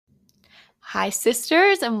Hi,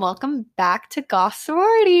 sisters, and welcome back to Goth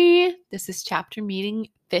Sorority. This is chapter meeting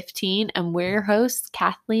 15, and we're your hosts,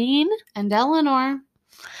 Kathleen and Eleanor.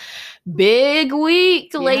 Big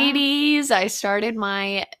week, ladies. I started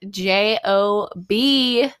my JOB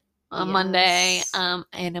on Monday, and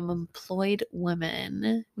I'm employed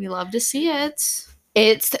women. We love to see it.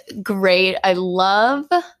 It's great. I love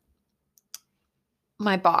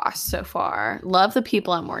my boss so far. Love the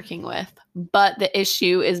people I'm working with. But the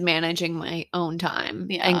issue is managing my own time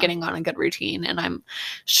and getting on a good routine. And I'm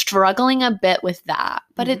struggling a bit with that.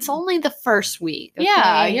 But it's only the first week. Okay?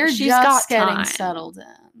 Yeah, She's just getting settled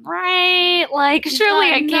in. Right? Like,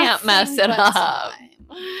 surely I can't mess it up. Time.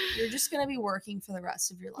 You're just going to be working for the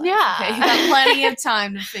rest of your life. Yeah. Okay? You got plenty of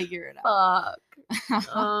time to figure it out.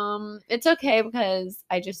 It's okay because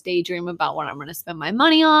I just daydream about what I'm going to spend my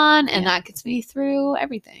money on. And that gets me through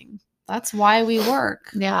everything. That's why we work.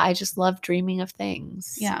 Yeah, I just love dreaming of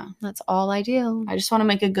things. Yeah. That's all I do. I just want to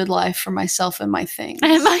make a good life for myself and my things.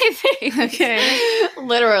 And my things. Okay.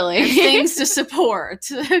 Literally. And things to support.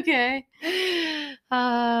 Okay.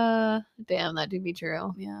 Damn, that do be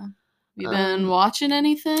true. Yeah. You been watching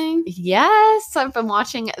anything? Yes, I've been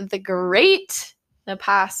watching The Great the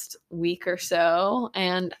past week or so,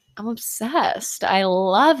 and I'm obsessed. I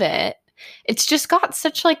love it. It's just got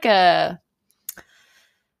such like a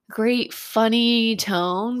great funny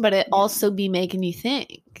tone, but it also be making you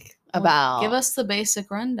think about. Give us the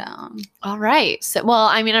basic rundown. All right. So, well,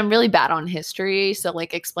 I mean, I'm really bad on history, so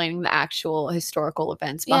like explaining the actual historical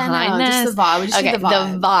events behind this. Just the vibe. We just okay,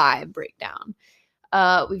 the vibe breakdown.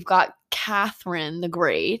 We've got Catherine the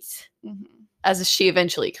Great, as she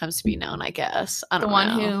eventually comes to be known, I guess. I don't know. The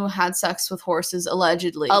one who had sex with horses,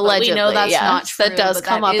 allegedly. Allegedly, but we know that's not true. That does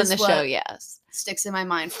come up in the show, yes. Sticks in my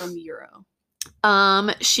mind from Euro.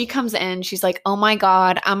 She comes in, she's like, oh my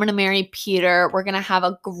God, I'm going to marry Peter. We're going to have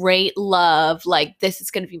a great love. Like, this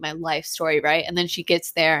is going to be my life story, right? And then she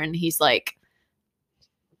gets there and he's like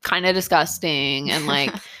kind of disgusting and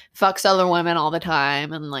like fucks other women all the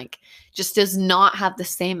time and like just does not have the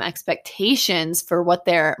same expectations for what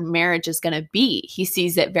their marriage is going to be. He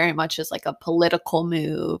sees it very much as like a political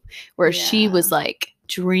move where she was like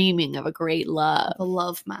dreaming of a great love. A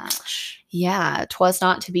love match. Yeah, 'twas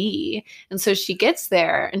not to be. And so she gets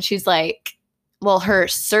there and she's like, well, her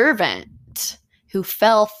servant who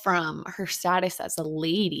fell from her status as a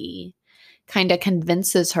lady kind of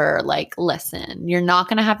convinces her like, listen, you're not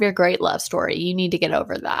going to have your great love story. You need to get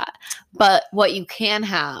over that. But what you can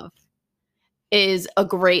have is a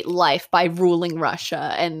great life by ruling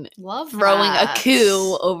Russia and throwing a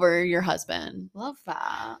coup over your husband. Love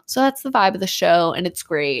that. So that's the vibe of the show, and it's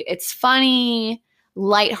great. It's funny,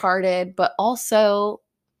 lighthearted, but also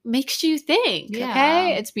makes you think,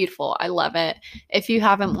 okay? It's beautiful. I love it. If you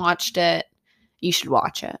haven't watched it, you should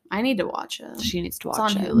watch it. I need to watch it. She needs to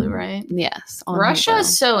watch it. It's on Hulu, right? Yes. Russia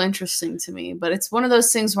is so interesting to me, but it's one of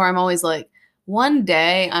those things where I'm always like, one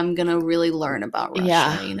day I'm going to really learn about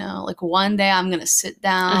Russia, you know? Like one day I'm going to sit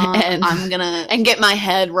down and I'm going to... And get my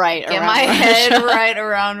head right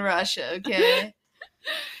around Russia, okay?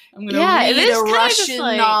 I'm going to read a Russian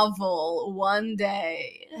novel one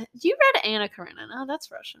day. You read Anna Karenina.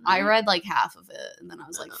 That's Russian. Right? I read like half of it and then I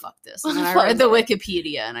was like, fuck this. And then I read the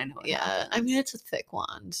Wikipedia and I know what happens. I mean, it's a thick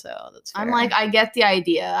one, so that's fair. I'm like, I get the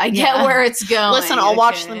idea. I get where it's going. Listen, I'll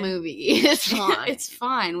watch the movie. It's fine. It's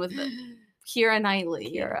fine with it. Keira Knightley.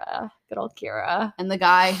 Good old Keira. And the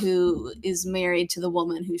guy who is married to the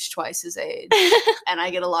woman who's twice his age. And I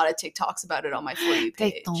get a lot of TikToks about it on my For You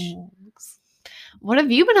page. What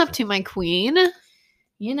have you been up to, my queen?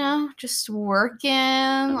 You know, just working.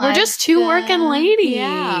 We're just two working ladies.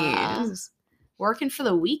 Yeah. Working for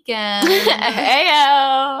the weekend.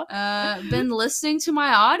 Heyo. Been listening to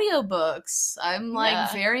my audiobooks. I'm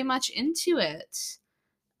like very much into it.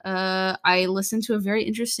 I listened to a very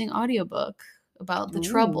interesting audiobook about the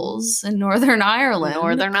Troubles in Northern Ireland.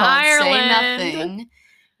 Say Nothing.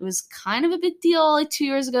 It was kind of a big deal like 2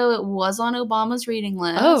 years ago. It was on Obama's reading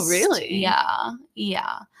list. Oh, really? Yeah.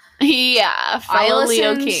 I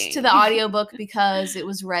listened to the audiobook because it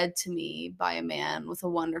was read to me by a man with a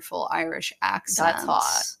wonderful Irish accent. That's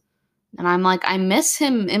hot. And I'm like, I miss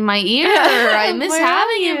him in my ear. I miss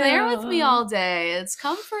having him there with me all day. It's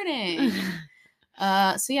comforting.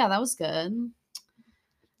 So yeah, that was good.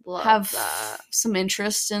 Love some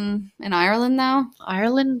interest in Ireland now.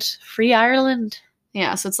 Free Ireland.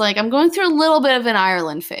 Yeah, so it's like I'm going through a little bit of an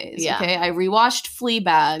Ireland phase. Yeah. Okay, I rewatched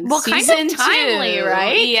Fleabag. Well, season kind of timely, 2.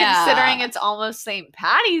 right? Yeah. Considering it's almost St.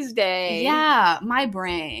 Patty's Day. Yeah, my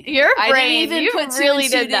brain. Your brain. I didn't even you put really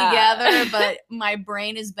two and two did that. together, but my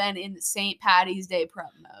brain has been in St. Patty's Day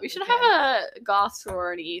prep mode. We should have a goth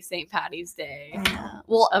sorority St. Patty's Day. Yeah.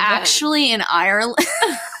 Well, event. actually, in Ireland.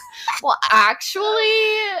 Well, actually,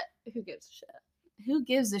 who gives a shit? Who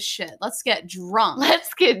gives a shit? Let's get drunk.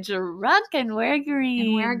 Let's get drunk and wear green.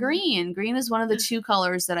 And wear green. Green is one of the 2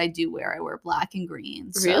 colors that I do wear. I wear black and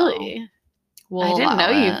green. So Really? we'll I didn't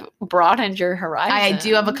know it. you broadened your horizon. I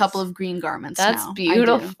do have a couple of green garments. That's now.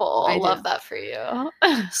 beautiful. I love do. that for you.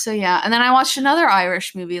 So yeah, and then I watched another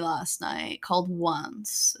Irish movie last night called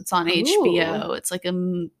Once. It's on HBO. It's like a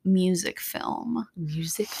music film.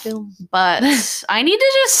 Music film? But I need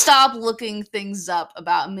to just stop looking things up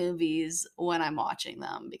about movies when I'm watching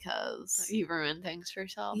them because You ruin things for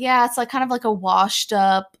yourself. yeah, it's like kind of like a washed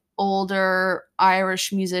up older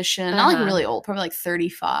Irish musician, not like really old, probably like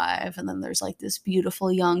 35, and then there's like this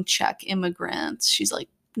beautiful young Czech immigrant. She's like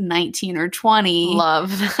 19 or 20.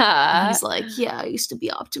 Love And that. he's like, yeah, I used to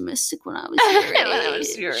be optimistic when I was your age. When I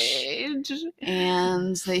was your age.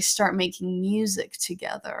 And they start making music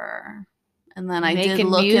together. And then I Making did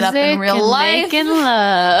look it up in music real and life. Making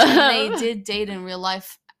love. And they did date in real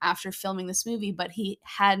life after filming this movie, but he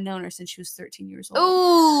had known her since she was 13 years old.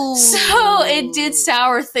 Ooh. So it did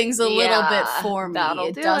sour things a little bit Yeah, for me. that'll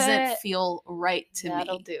It do doesn't it. feel right to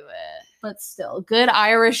That'll me. do it. But still, good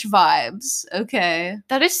Irish vibes. Okay.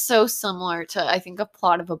 That is so similar to, I think, a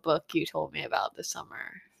plot of a book you told me about this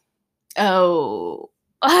summer. Oh.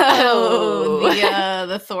 The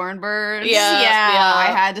Thornbirds. Yeah, Yeah. I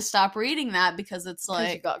had to stop reading that because it's You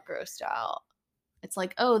like got grossed out. it's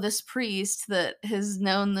like, oh, this priest that has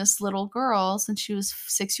known this little girl since she was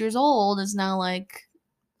 6 years old is now like,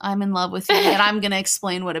 I'm in love with you, and I'm gonna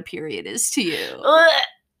explain what a period is to you.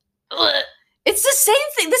 It's the same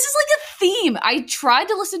thing. This is like a theme. I tried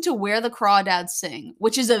to listen to Where the Crawdads Sing,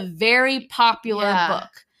 which is a very popular book.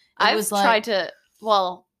 I tried to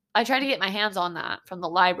get my hands on that from the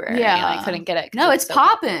library, and I couldn't get it. No, it's so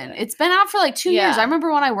poppin'. popular. It's been out for like 2 years. Yeah. I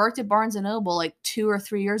remember when I worked at Barnes & Noble like 2 or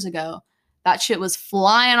 3 years ago. That shit was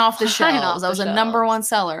flying off the shelves. That was a number 1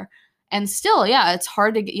 seller. And still, yeah, it's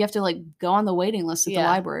hard to get. You have to like go on the waiting list at the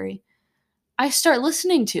library. I start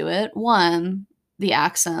listening to it. One, the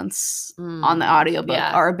accents on the audiobook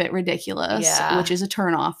are a bit ridiculous, which is a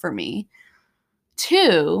turnoff for me.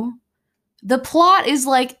 2, the plot is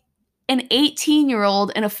like an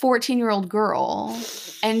 18-year-old and a 14-year-old girl,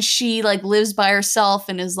 and she like lives by herself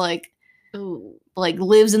and is like, like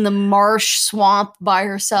lives in the marsh swamp by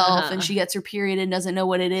herself, and she gets her period and doesn't know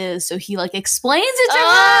what it is, so he like explains it to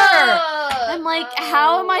her. I'm like,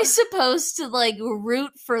 how am I supposed to like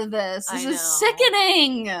root for this? This is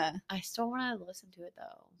sickening. I still want to listen to it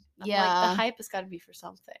though. Like, the hype has got to be for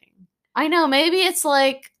something. I know, maybe it's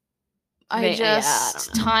like I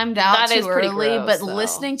just timed out too early, gross, but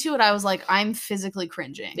listening to it, I was like, I'm physically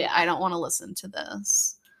cringing. Yeah. I don't want to listen to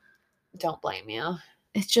this. Don't blame you.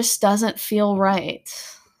 It just doesn't feel right.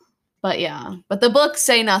 But yeah. But the book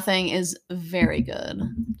Say Nothing is very good.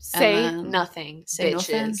 Say nothing. Say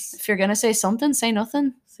nothing. If you're going to say something, say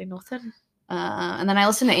nothing. Say nothing. And then I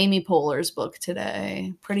listened to Amy Poehler's book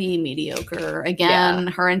today. Pretty mediocre. Again,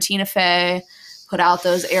 her and Tina Fey put out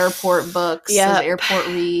those airport books, those airport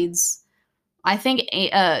reads. I think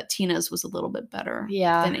Tina's was a little bit better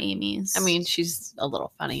than Amy's. I mean, she's a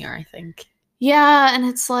little funnier, I think. Yeah, and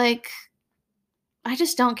it's like, I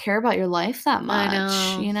just don't care about your life that much.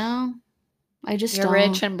 I know. You know? You're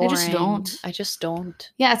rich and boring. I just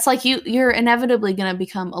don't. Yeah, it's like you're inevitably going to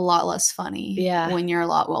become a lot less funny when you're a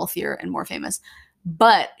lot wealthier and more famous.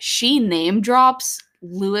 But she name drops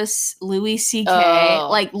Louis C.K.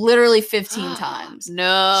 like literally 15 times.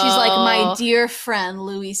 No. She's like, my dear friend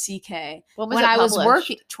Louis C.K. When I was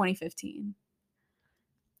working 2015.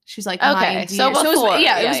 She's like, my dear. So before.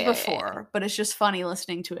 It was before. But it's just funny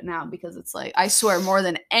listening to it now because it's like, I swear more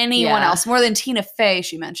than anyone else, more than Tina Fey,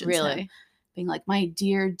 she mentions him. Being like, my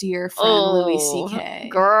dear, dear friend Louis C.K.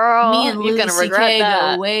 Girl. Me and Louis C.K.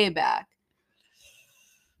 go way back.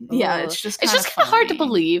 Yeah, it's just kind of hard to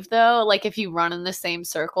believe, though, like, if you run in the same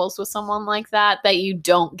circles with someone like that you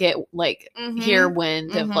don't get, like, hear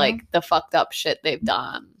wind of, like, the fucked up shit they've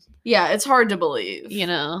done. Yeah, it's hard to believe. You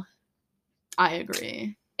know? I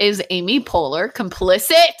agree. Is Amy Poehler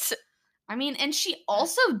complicit? I mean, and she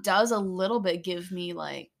also does a little bit give me,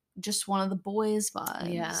 like, just one of the boys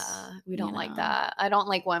vibes. Yeah, we don't like that. I don't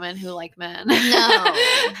like women who like men. No.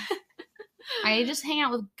 I just hang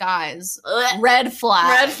out with guys. Red flag.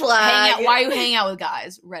 Red flag. Why you hang out with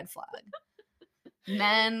guys? Red flag.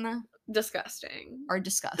 Men disgusting. are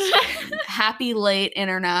disgusting. Happy late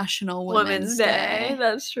International Women's Day.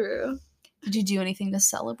 That's true. Did you do anything to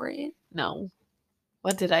celebrate? No.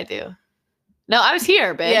 What did I do? No, I was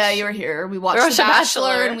here, bitch. Yeah, you were here. We watched The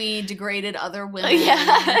Bachelor and we degraded other women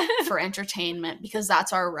for entertainment because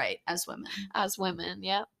that's our right as women. As women,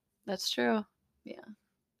 yep. That's true.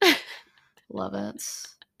 Yeah. Love it.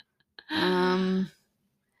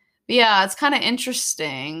 Yeah, it's kind of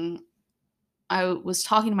interesting. I was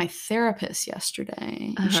talking to my therapist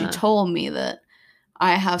yesterday, and she told me that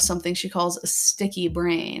I have something she calls a sticky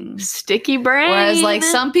brain. Sticky brain? Whereas, like,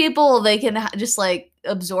 some people, they can just, like,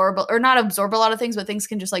 absorb, or not absorb a lot of things, but things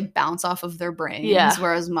can just, like, bounce off of their brains. Yeah.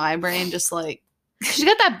 Whereas my brain just, like... She's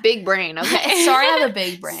got that big brain, okay? Sorry, I have a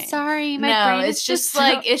big brain. Sorry, my brain it's just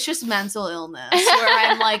like, it's just mental illness. Where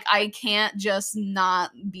I'm like, I can't just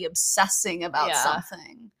not be obsessing about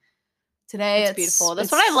something. Today, it's beautiful.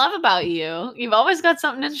 That's what I love about you. You've always got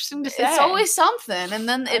something interesting to say. It's always something, and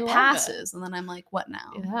then it passes, and then I'm like, what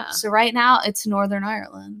now? Yeah. So right now, it's Northern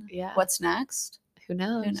Ireland. Yeah. What's next? Who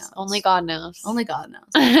knows? Only God knows. Only God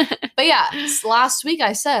knows. But yeah, last week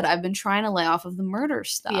I said I've been trying to lay off of the murder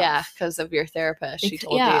stuff. Yeah, because of your therapist. She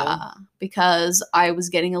told you. Because I was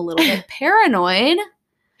getting a little bit paranoid. And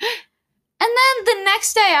then the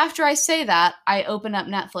next day after I say that, I open up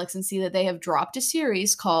Netflix and see that they have dropped a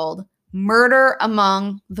series called Murder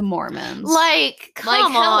Among the Mormons. Like,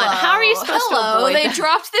 come on. How are you supposed to avoid They that?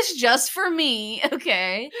 dropped this just for me.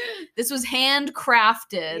 Okay. This was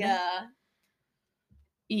handcrafted.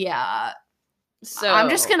 Yeah. So I'm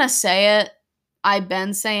just going to say it. I've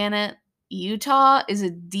been saying it. Utah is a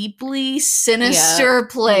deeply sinister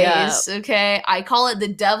place. Okay. I call it the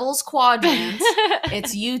Devil's Quadrant.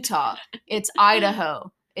 It's Utah. It's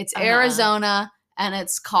Idaho. It's Arizona. And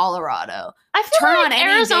it's Colorado. I feel like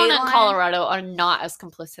Arizona and Colorado are not as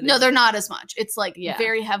complicit. No, they're not as much. It's like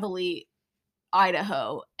very heavily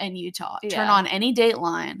Idaho and Utah. Turn on any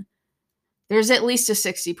Dateline. There's at least a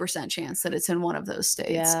 60% chance that it's in one of those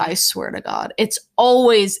states. Yeah. I swear to God. It's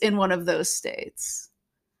always in one of those states.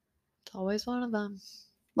 It's always one of them.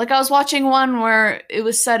 Like I was watching one where it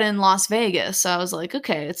was set in Las Vegas. So I was like,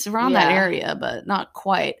 okay, it's around that area, but not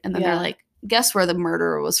quite. And then they're like, guess where the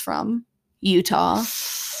murderer was from? Utah.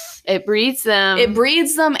 It breeds them. It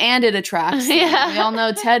breeds them and it attracts them. We all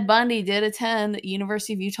know Ted Bundy did attend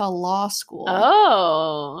University of Utah Law School.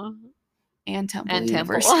 Oh. And Temple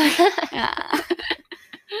University.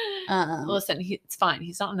 Listen, it's fine.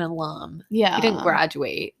 He's not an alum. Yeah. He didn't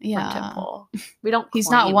graduate from Temple. We don't He's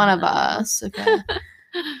not one of us. Okay.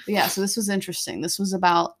 Yeah, so this was interesting. This was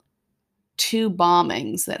about 2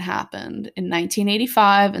 bombings that happened in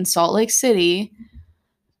 1985 in Salt Lake City.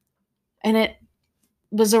 And it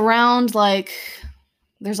was around, like,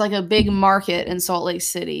 there's, like, a big market in Salt Lake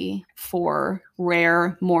City for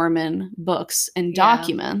rare Mormon books and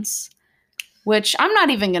documents, which I'm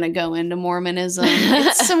not even going to go into Mormonism.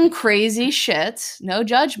 It's some crazy shit. No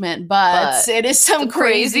judgment, but it is some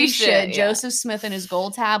crazy shit. Yeah. Joseph Smith and his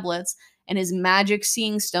gold tablets and his magic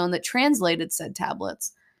seeing stone that translated said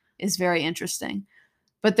tablets is very interesting.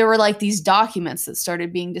 But there were like these documents that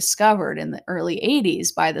started being discovered in the early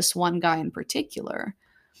 80s by this one guy in particular.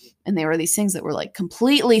 And they were these things that were like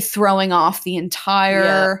completely throwing off the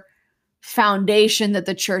entire foundation that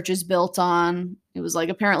the church is built on. It was like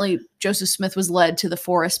apparently Joseph Smith was led to the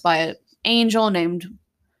forest by an angel named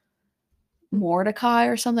Mordecai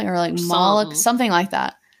or something, or like Moloch, something like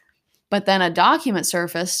that. But then a document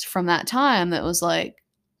surfaced from that time that was like,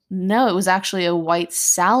 no, it was actually a white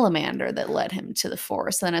salamander that led him to the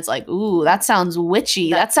forest. Then it's like, ooh, that sounds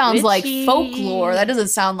witchy. That sounds like folklore. That doesn't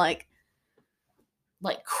sound like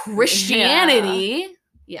Christianity.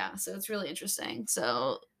 Yeah, so it's really interesting.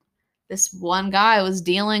 So this one guy was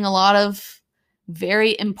dealing a lot of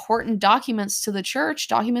very important documents to the church,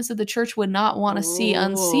 documents that the church would not want to see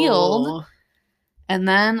unsealed. And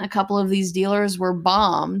then a couple of these dealers were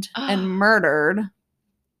bombed and murdered.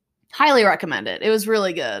 Highly recommend it. It was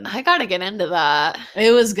really good. I gotta get into that.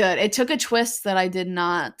 It was good. It took a twist that I did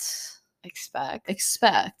not expect.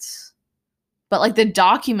 But like the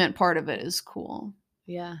document part of it is cool.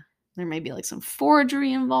 Yeah. There may be like some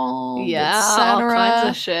forgery involved. Yeah, all kinds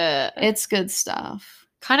of shit. It's good stuff.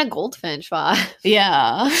 Kind of Goldfinch vibe.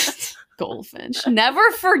 Yeah. Goldfinch.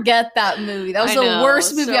 Never forget that movie. That was the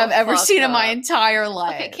worst movie I've ever seen in my entire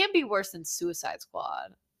life. Okay, it can't be worse than Suicide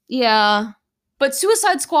Squad. Yeah. But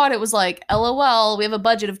Suicide Squad, it was like, LOL, we have a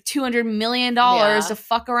budget of $200 million to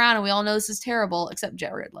fuck around, and we all know this is terrible, except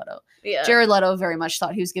Jared Leto. Yeah. Jared Leto very much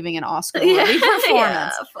thought he was giving an Oscar-worthy performance. Yeah,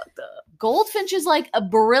 fucked up. Goldfinch is like a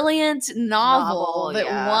brilliant novel that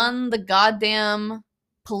won the goddamn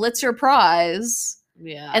Pulitzer Prize.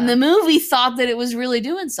 Yeah. And the movie thought that it was really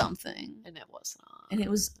doing something. And it was not. And it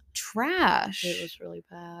was trash. It was really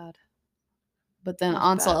bad. But then It was a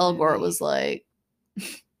Ansel bad Elgort movie. was like,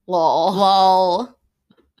 Lol. lol.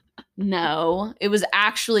 No, it was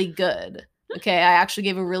actually good. Okay, I actually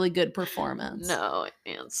gave a really good performance. No,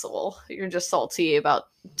 Ansel. You're just salty about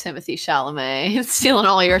Timothy Chalamet stealing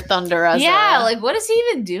all your thunder as like what is he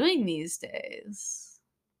even doing these days?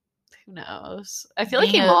 who knows? I feel like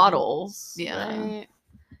he Being a- models. Yeah. Right?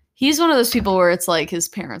 He's one of those people where it's like his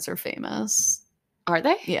parents are famous. Are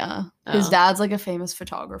they? Yeah. His Oh. dad's like a famous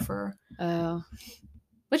photographer. Oh.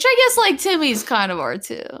 Which I guess like Timmy's kind of are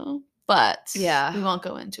too. But Yeah. we won't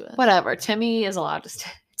go into it. Whatever. Timmy is allowed to stay.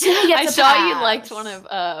 Timmy I gets a saw you pass. liked one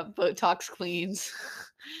of Botox Queens.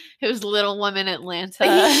 It was Little Women Atlanta.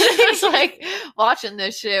 It's like watching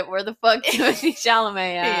this shit. Where the fuck Timothy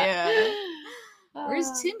Chalamet at? Yeah.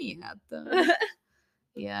 Where's Timmy at though?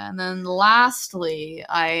 Yeah, and then lastly,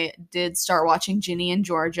 I did start watching Ginny and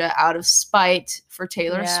Georgia out of spite for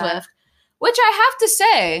Taylor Yeah. Swift, which I have to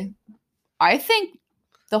say, I think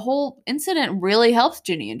the whole incident really helped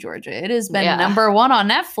Ginny and Georgia. It has been Yeah. number 1 on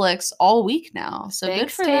Netflix all week now, so good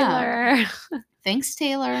Thanks, for them. Taylor. Thanks,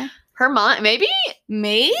 Taylor. Her mom, maybe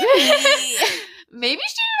Maybe. maybe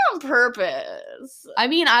she did it on purpose. I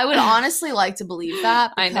mean, I would honestly like to believe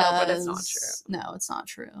that. I know, but it's not because- No, it's not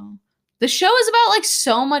true. The show is about like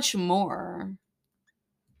so much more.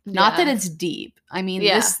 Not that Yeah. it's deep. I mean,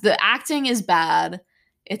 Yeah. the acting is bad.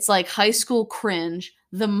 It's like high school cringe.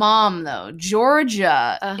 The mom, though,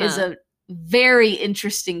 Georgia, is Uh-huh. a very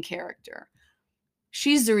interesting character.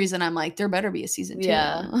 She's the reason I'm like, there better be a season 2.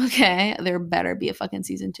 Yeah. Okay. There better be a fucking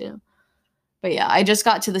season 2. But yeah, I just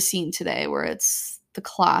got to the scene today where it's the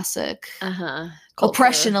classic Uh-huh.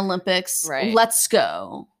 Oppression Olympics. Right. Let's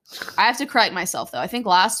go. I have to correct myself though. I think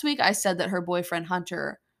last week I said that her boyfriend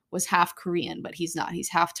Hunter was half Korean, but he's not. He's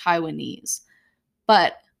half Taiwanese.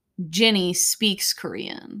 But Ginny speaks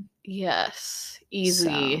Korean. Yes.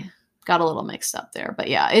 Easy. So, got a little mixed up there. But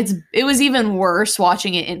yeah, it was even worse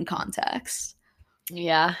watching it in context.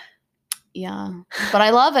 Yeah. Yeah. But I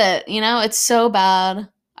love it. You know, it's so bad.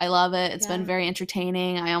 I love it. It's been Yeah. very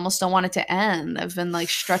entertaining. I almost don't want it to end. I've been like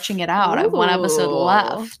stretching it out. I have one episode Ooh.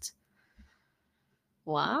 left.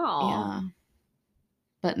 Wow. Yeah.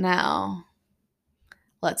 But now,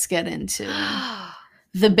 let's get into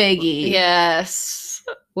the biggie. Yes.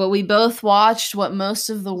 What we both watched, what most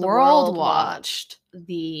of the world watched.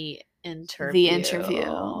 The interview. The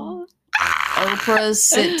interview. Oprah's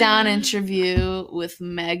sit-down interview with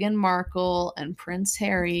Meghan Markle and Prince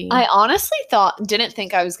Harry. I honestly didn't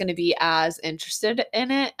think I was going to be as interested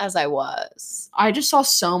in it as I was. I just saw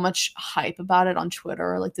so much hype about it on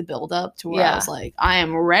Twitter, like the build up to where I Yeah. was like, I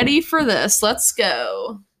am ready for this. Let's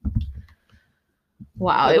go.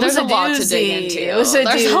 Wow, it There's was a lot to dig doozy. into. It was a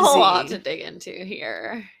There's a doozy. lot to dig into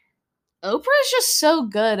here. Oprah is just so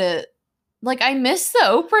good at, like, I miss the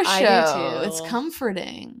Oprah I do show. too. It's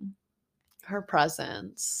comforting. Her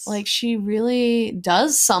presence. Like, she really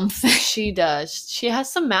does something. she does. She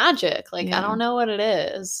has some magic. Like, Yeah. I don't know what it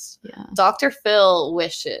is. Yeah. Dr. Phil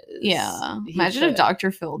wishes. Yeah. he Imagine if could.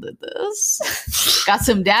 Dr. Phil did this. Got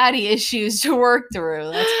some daddy issues to work through.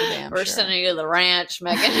 That's for damn We're sure. sending you to the ranch,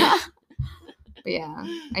 Megan. But yeah,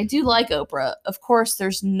 I do like Oprah. Of course,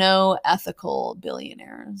 there's no ethical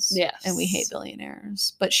billionaires. Yes. And we hate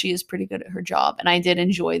billionaires, but she is pretty good at her job. And I did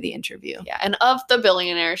enjoy the interview. Yeah, and of the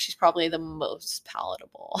billionaires, she's probably the most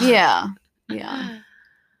palatable. Yeah. Yeah.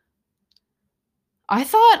 I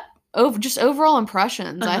thought, just overall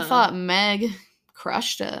impressions, I Uh-huh. thought Meg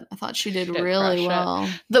crushed it. I thought she did She did really crush it. well.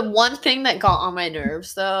 The one thing that got on my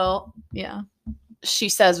nerves, though, Yeah. she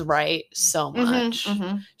says right so much.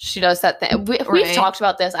 Mhm. She does that thing. We've Right. talked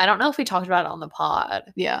about this. I don't know if we talked about it on the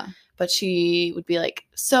pod, Yeah. but she would be like,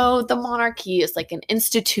 so the monarchy is like an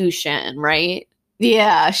institution, right?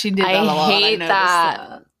 Yeah, she did that a lot. I hate noticed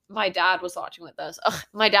that. My dad was watching with us. Ugh,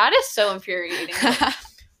 my dad is so infuriating to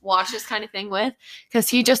watch this kind of thing with because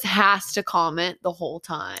he just has to comment the whole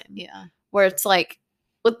time. Yeah. Where it's like,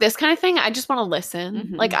 with this kind of thing, I just want to listen.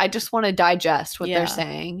 Mhm. Like, I just want to digest what Yeah. they're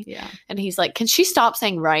saying. Yeah. And he's like, can she stop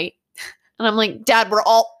saying right? And I'm like, Dad,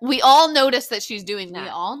 we all notice that she's doing that. We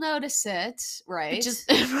all notice it, right? But just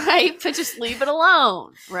right, but just leave it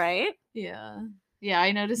alone, right? Yeah. Yeah,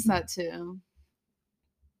 I noticed that too.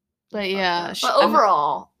 But yeah. But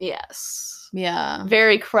overall, yes. Yeah.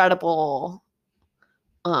 Very credible.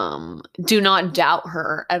 Do not doubt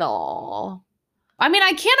her at all. I mean,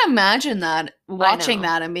 I can't imagine that watching know.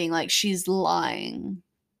 that and being like, she's lying.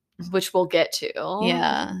 Which we'll get to.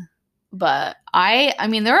 Yeah. But I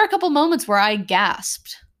mean, there are a couple moments where I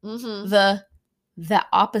gasped. mhm. the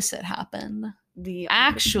opposite happened.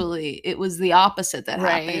 Actually, it was the opposite that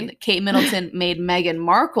happened. Kate Middleton made Meghan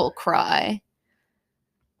Markle cry.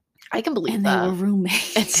 I can believe and that. They were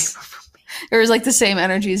roommates. There was like the same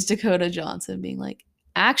energy as Dakota Johnson being like,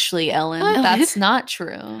 actually, Ellen, that's not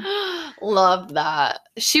true. Love that.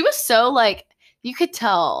 She was so like, you could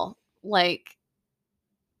tell, like,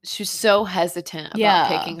 she was so hesitant about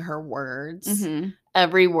picking her words. Mm-hmm.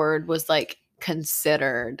 Every word was like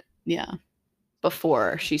considered. Yeah.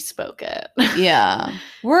 Before she spoke it. Yeah.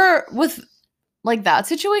 We're with like that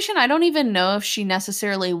situation. I don't even know if she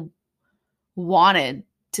necessarily wanted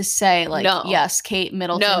to say like, yes, Kate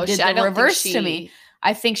Middleton did the reverse to me.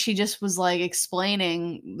 I think she just was like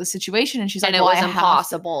explaining the situation and she's like, it was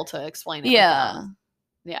impossible to explain it. Yeah.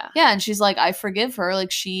 Yeah. Yeah. And she's like, I forgive her. Like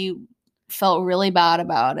she felt really bad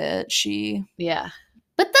about it. Yeah.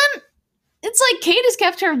 But then it's like Kate has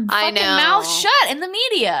kept her fucking mouth shut in the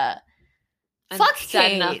media. And fuck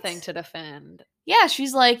said Kate. Nothing to defend. Yeah,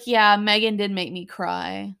 she's like, yeah, Meghan did make me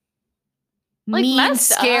cry. Like, mean,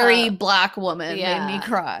 scary black woman made me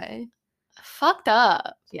cry. Fucked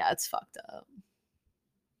up. Yeah, it's fucked up.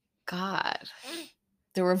 God.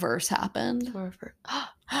 The reverse happened.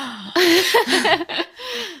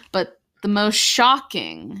 But the most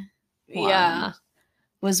shocking one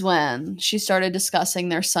was when she started discussing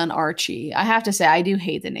their son Archie. I have to say, I do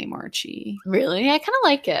hate the name Archie. Really? I kind of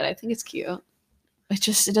like it. I think it's cute.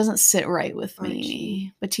 It doesn't sit right with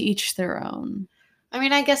me. But to each their own. I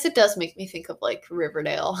mean, I guess it does make me think of like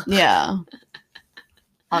Riverdale. Yeah.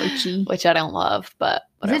 Archie. Which I don't love, but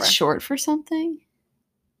whatever. Is it short for something?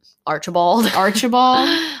 Archibald.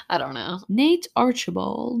 I don't know. Nate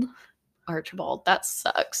Archibald. That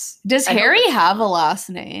sucks. Does Harry have a last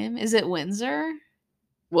name? Is it Windsor?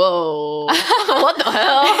 Whoa. What the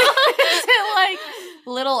hell? Is it like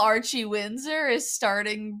little Archie Windsor is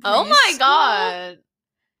starting preschool? Oh my god.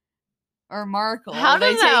 Or Markle? How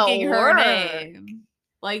does that taking work? Her name?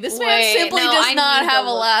 Like this man simply does not have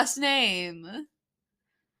a last name.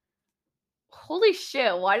 Holy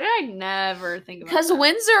shit, why did I never think about that? Because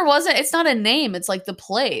Windsor it's not a name, it's like the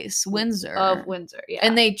place, Windsor. Of Windsor, yeah.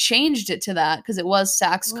 And they changed it to that because it was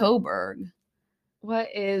Saxe-Coburg. What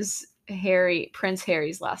is Prince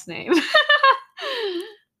Harry's last name?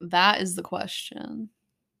 That is the question.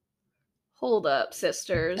 Hold up,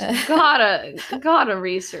 sisters. Gotta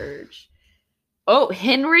research. Oh,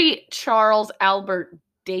 Henry Charles Albert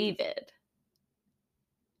David.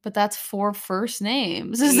 But that's 4 first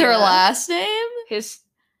names. Is there a last name?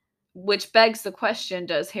 Which begs the question,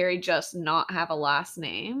 does Harry just not have a last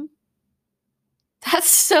name? That's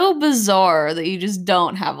so bizarre that you just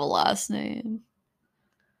don't have a last name.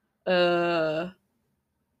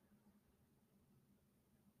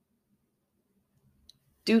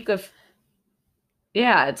 Duke of...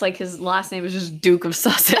 Yeah, it's like his last name is just Duke of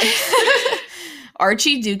Sussex.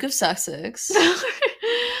 Archie, Duke of Sussex.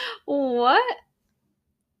 What?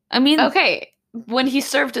 I mean... Okay, when he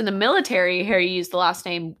served in the military, Harry used the last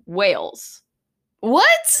name Wales.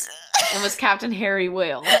 What? And was Captain Harry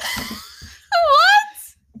Wales. What?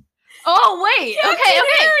 Oh, wait. Captain Okay.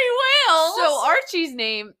 Harry Wales? So Archie's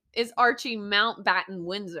name is Archie Mountbatten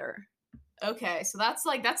Windsor. Okay, so that's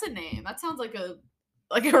a name. That sounds like a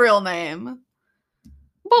real name.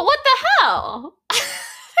 But what the hell?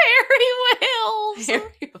 Harry Wales.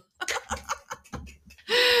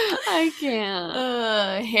 I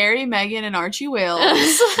can't. Harry, Meghan, and Archie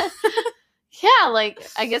Wales. Yeah, like,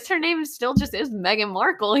 I guess her name still just is Meghan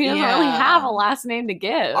Markle. He doesn't really have a last name to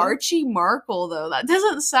give. Archie Markle, though. That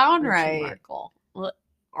doesn't sound Archie right. Markle. What?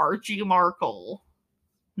 Archie Markle.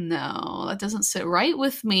 No, that doesn't sit right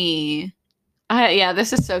with me. Yeah,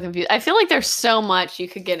 this is so confusing. I feel like there's so much you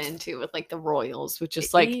could get into with, like, the royals, with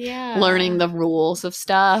just, like, learning the rules of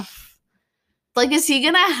stuff. Like, is he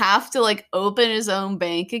gonna have to, like, open his own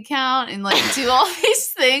bank account and, like, do all these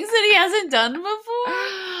things that he hasn't done before?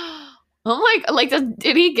 Oh my god, like,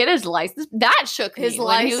 did he get his license? That shook me. His when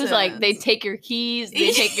license. He was like, they take your keys,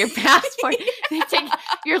 they take your passport, they take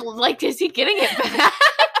your, like, is he getting it back?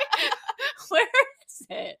 Where is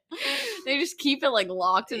it? They just keep it, like,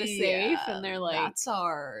 locked in a safe, and they're like, that's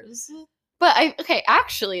ours. But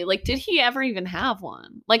actually, like, did he ever even have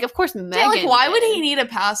one? Like, of course, Meghan. Yeah, like, why would he need a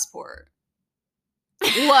passport?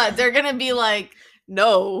 What? They're gonna be like,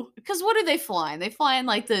 no. Because what are they flying? They fly in,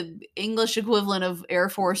 like, the English equivalent of Air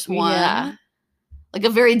Force One. Yeah. Like, a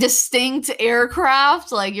very distinct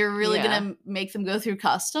aircraft. Like, you're really gonna make them go through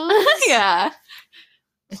customs? Yeah.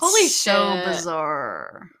 Holy so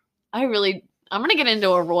bizarre. I'm gonna get into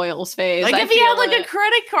a Royals phase. Like, if he had, like, a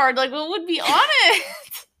credit card, like, what would be on it?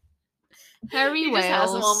 Harry Wales. Just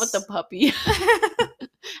has the one with the puppy.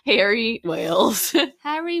 Harry Wales.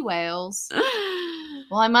 Harry Wales.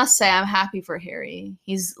 Well, I must say, I'm happy for Harry.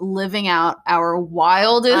 He's living out our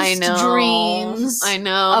wildest dreams I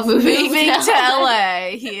know. of moving to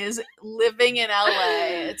LA. He is living in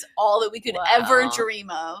LA. It's all that we could ever dream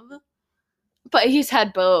of. But he's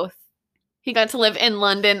had both. He got to live in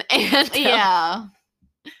London and yeah.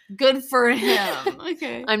 Good for him.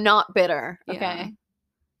 Okay. I'm not bitter. Okay. Yeah.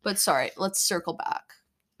 But sorry, let's circle back.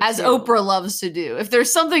 As Oprah loves to do. If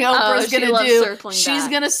there's something Oprah's going to do, she's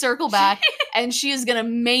going to circle back and she is going to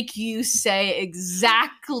make you say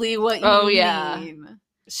exactly what you mean.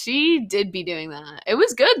 She did be doing that. It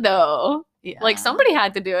was good though. Yeah. Like somebody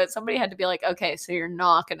had to do it. Somebody had to be like, okay, so you're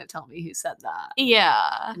not going to tell me who said that.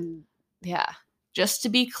 Yeah. Yeah. Just to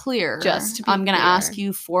be clear, I'm going to ask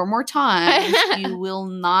you 4 more times. You will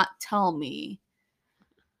not tell me.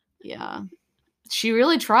 Yeah. She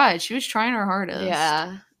really tried. She was trying her hardest.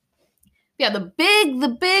 Yeah. Yeah,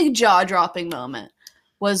 the big jaw-dropping moment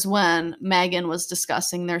was when Meghan was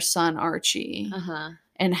discussing their son Archie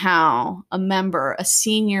and how a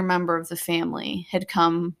senior member of the family had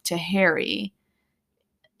come to Harry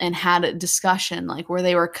and had a discussion like where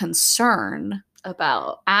they were concerned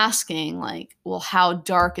about asking like, well, how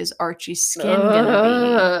dark is Archie's skin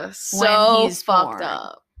gonna be so when he's fucked born?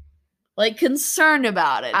 up? Like concerned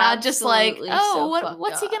about it, not just like, oh,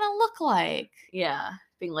 what's he gonna look like? Yeah,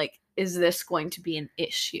 being like, is this going to be an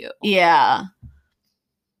issue? Yeah.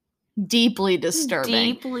 Deeply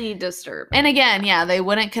disturbing. And again, yeah, they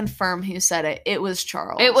wouldn't confirm who said it. It was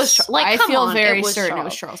Charles. It was like, I feel very certain it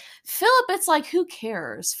was Charles. Philip, it's like, who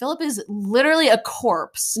cares? Philip is literally a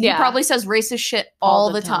corpse. Yeah. He probably says racist shit all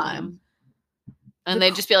the time. And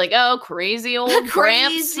they'd just be like, oh, crazy old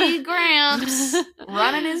Gramps. Crazy Gramps.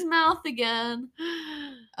 Running his mouth again.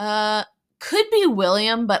 Could be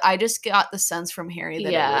William, but I just got the sense from Harry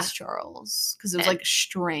that it was Charles. Because it was like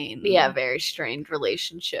strained. Yeah, very strained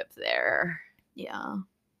relationship there. Yeah.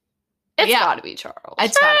 It's got to be Charles.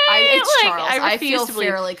 It's Charles. I feel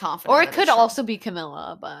fairly confident. Or it could also be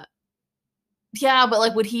Camilla, but. Yeah, but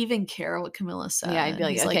like, would he even care what Camilla said? Yeah, I'd be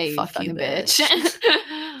like, okay, fuck you, bitch.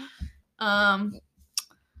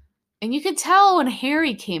 And you could tell when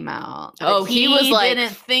Harry came out. Oh, he was like,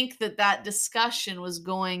 didn't think that discussion was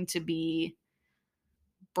going to be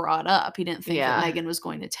brought up. He didn't think that Meghan was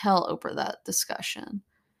going to tell Oprah that discussion.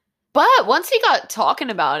 But once he got talking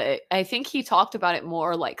about it, I think he talked about it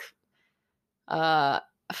more like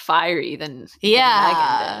fiery than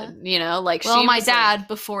Meghan did. You know, like my dad like,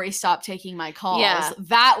 before he stopped taking my calls. Yeah.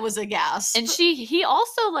 That was a gasp. And he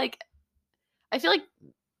also like, I feel like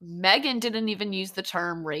Meghan didn't even use the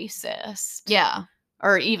term racist. Yeah.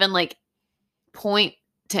 Or even like point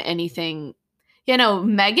to anything. You know,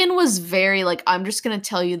 Meghan was very like, I'm just going to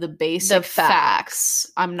tell you the basic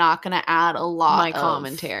facts. I'm not going to add a lot my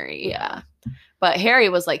commentary. Yeah. But Harry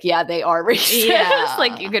was like, yeah, they are racist. Yeah.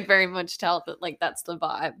 Like you could very much tell that like that's the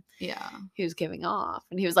vibe. Yeah. He was giving off.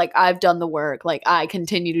 And he was like, I've done the work. Like I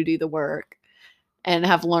continue to do the work. And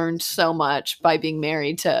have learned so much by being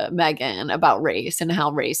married to Meghan about race and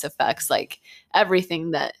how race affects like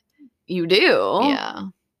everything that you do. Yeah.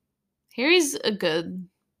 Harry's a good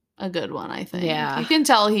one, I think. Yeah. You can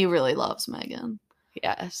tell he really loves Meghan.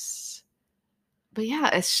 Yes. But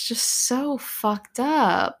yeah, it's just so fucked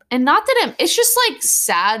up. And not that it's just like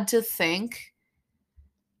sad to think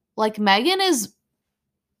like Meghan is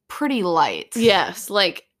pretty light. Yes.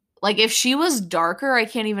 Like, if she was darker, I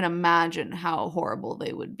can't even imagine how horrible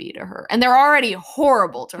they would be to her. And they're already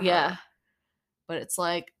horrible to her. Yeah. But it's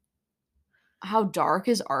like, how dark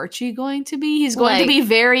is Archie going to be? He's going to be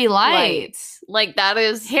very light. Like, that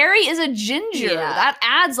is... Harry is a ginger. Yeah. That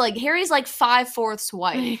adds, like, Harry's like 5/4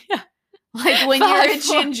 white. Yeah. Like, when you're a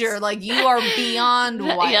ginger, like, you are beyond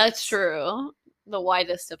white. Yeah, that's true. The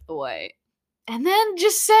whitest of the white. And then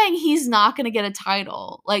just saying he's not going to get a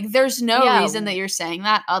title. Like, there's no reason that you're saying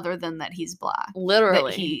that other than that he's black.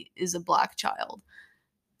 Literally. That he is a black child.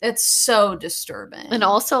 It's so disturbing. And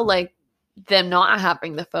also, like, them not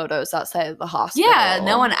having the photos outside of the hospital. Yeah,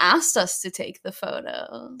 no one asked us to take the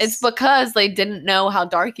photos. It's because they didn't know how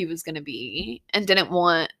dark he was going to be and didn't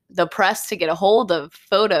want the press to get a hold of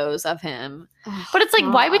photos of him. Oh, but it's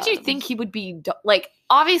like, why would you think he would be like,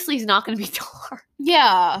 obviously he's not going to be dark.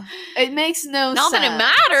 Yeah. It makes no sense. Not that it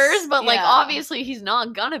matters, but like, obviously he's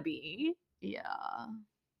not going to be. Yeah.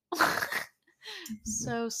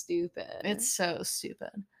 So stupid. It's so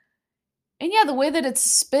stupid. And yeah, the way that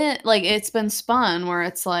it's been spun where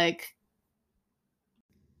it's like,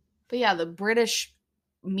 but yeah, the British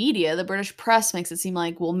media, the British press makes it seem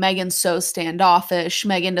like, well, Meghan's so standoffish.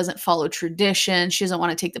 Meghan doesn't follow tradition. She doesn't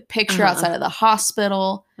want to take the picture outside of the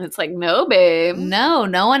hospital. And it's like, no, babe. No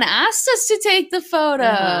one asked us to take the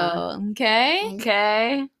photo. Okay?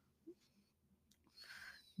 Okay.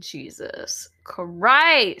 Jesus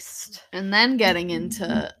Christ. And then getting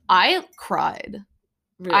into, I cried.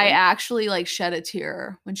 Really? I actually like shed a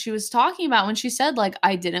tear when she was talking about, when she said like,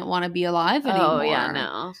 I didn't want to be alive anymore. Oh yeah,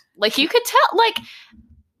 no. Like you could tell, like,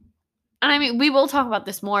 and I mean, we will talk about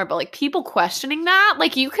this more, but like people questioning that,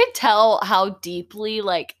 like you could tell how deeply,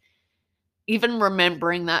 like, even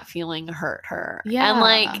remembering that feeling hurt her. Yeah. And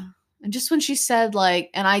like, and just when she said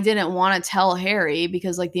like, and I didn't want to tell Harry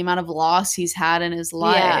because like the amount of loss he's had in his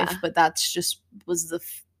life, but that's just was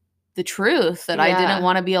the truth that I didn't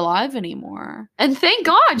want to be alive anymore. And thank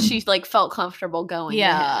God she like felt comfortable going.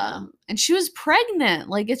 Yeah. And she was pregnant.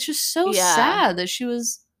 Like it's just so sad that she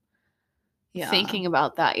was thinking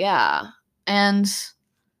about that. Yeah. And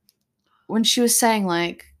when she was saying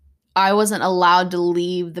like, I wasn't allowed to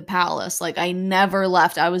leave the palace. Like I never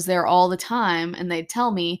left. I was there all the time. And they'd tell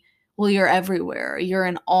me, well, you're everywhere. You're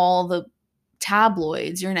in all the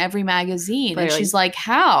tabloids. You're in every magazine. But and she's like,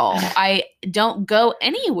 how? I don't go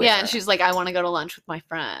anywhere. Yeah. And she's like, I want to go to lunch with my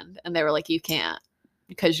friend. And they were like, you can't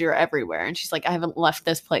because you're everywhere. And she's like, I haven't left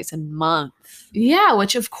this place in months. Yeah.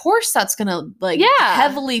 Which of course that's going to like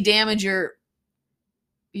heavily damage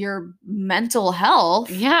your mental health.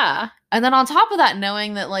 Yeah. And then on top of that,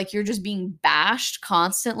 knowing that like you're just being bashed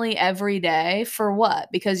constantly every day for what?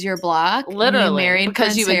 Because you're Black? Literally. You married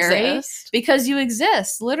because Prince you Harry? exist. Because you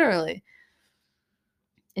exist, literally.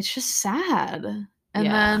 It's just sad. And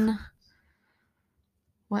then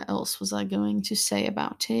what else was I going to say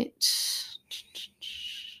about it?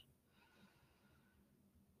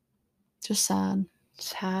 Just sad.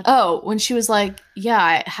 Sad. Oh, when she was like, yeah,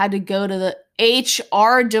 I had to go to the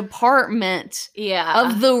HR department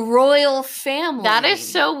of the royal family. That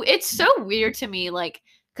is it's so weird to me, like,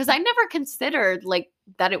 because I never considered like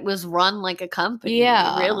that it was run like a company,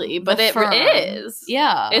 really, but it is.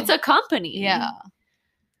 Yeah. It's a company. Yeah.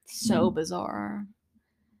 So bizarre.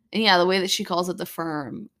 And yeah, the way that she calls it the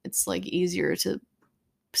firm, it's like easier to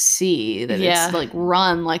see that it's like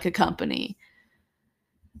run like a company.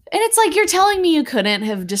 And it's like, you're telling me you couldn't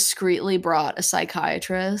have discreetly brought a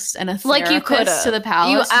psychiatrist and a therapist like you could to the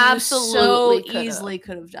palace? You absolutely so easily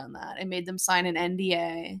could have done that and made them sign an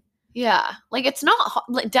NDA. Yeah. Like, it's not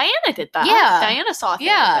like Diana did that. Yeah. Diana saw things.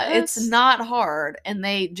 Yeah, it's not hard. And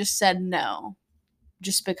they just said no.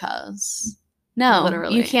 Just because. No,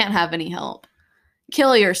 literally. You can't have any help.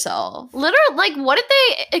 Kill yourself. Literally, like, what did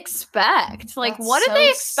they expect? Like, That's what did so they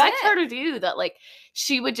expect sick. her to do? That, like,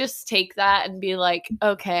 she would just take that and be like,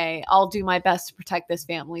 okay, I'll do my best to protect this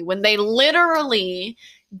family. When they literally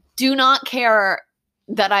do not care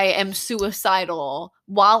that I am suicidal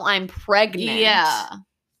while I'm pregnant. Yeah.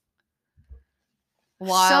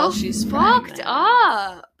 While she's fucked pregnant.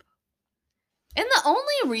 up. And the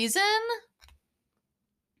only reason,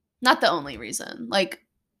 not the only reason, like,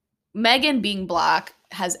 Meghan being Black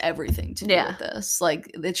has everything to do with this. Like,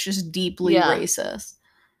 it's just deeply racist.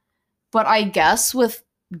 But I guess with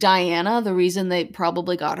Diana, the reason they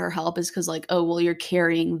probably got her help is because, like, oh, well, you're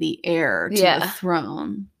carrying the heir to the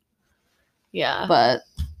throne. Yeah. But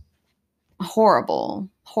horrible.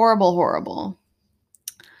 Horrible, horrible.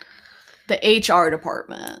 The HR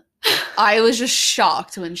department. I was just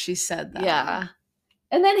shocked when she said that. Yeah.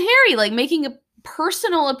 And then Harry, like, making a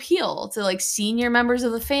personal appeal to, like, senior members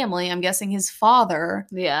of the family. I'm guessing his father.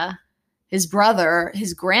 Yeah. His brother,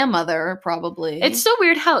 his grandmother, probably. It's so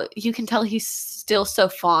weird how you can tell he's still so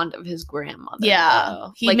fond of his grandmother. Yeah.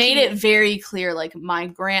 Though. He made it very clear, like,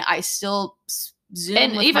 I still Zoom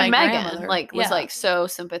and with even my Meghan, grandmother. like, was, like, so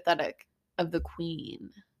sympathetic of the queen.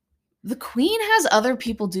 The queen has other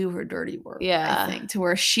people do her dirty work, I think, to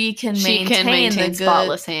where she can maintain the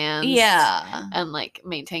spotless hands. Yeah. And, like,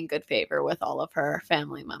 maintain good favor with all of her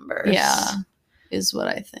family members. Yeah. Is what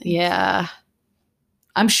I think. Yeah.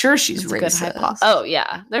 I'm sure she's That's racist. A good oh,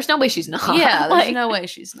 yeah. There's no way she's not. Yeah, there's no way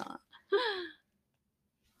she's not.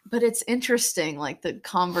 But it's interesting, like, the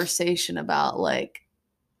conversation about, like,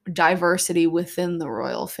 diversity within the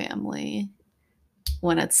royal family.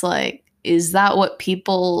 When it's like, is that what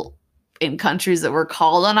people in countries that were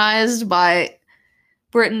colonized by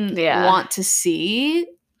Britain want to see?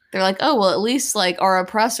 They're like, oh, well, at least, like, our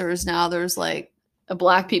oppressors now, there's, like,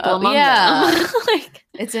 Black people among them. Like,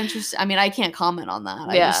 it's interesting. I mean, I can't comment on that.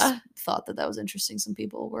 I just thought that was interesting. Some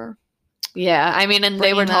people were. Yeah, I mean, and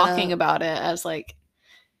they were talking about it as, like,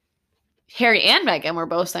 Harry and Meghan were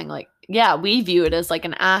both saying, like, yeah, we view it as, like,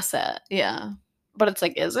 an asset. Yeah. But it's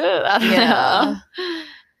like, is it? I don't know.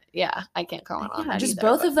 Yeah, I can't comment on that just either,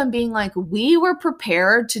 both of them being like, we were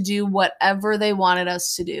prepared to do whatever they wanted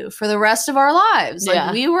us to do for the rest of our lives.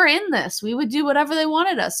 Like, we were in this. We would do whatever they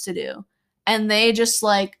wanted us to do. And they just,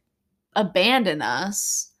 like, abandoned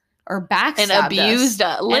us or backstabbed and abused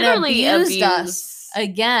us. Literally abused us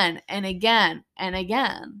again and again and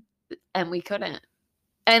again. And we couldn't.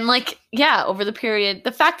 And, like, yeah, over the period,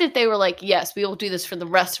 the fact that they were like, yes, we will do this for the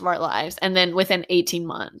rest of our lives. And then within 18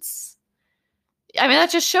 months. I mean,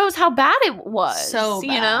 that just shows how bad it was. So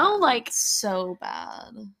bad. You know? Like, so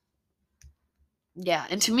bad. Yeah.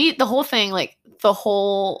 And to me, the whole thing, like, the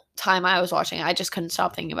whole time I was watching, I just couldn't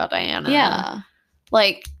stop thinking about Diana. Yeah.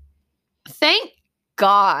 Like, thank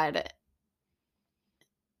God.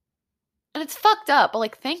 And it's fucked up, but,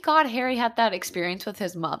 like, thank God Harry had that experience with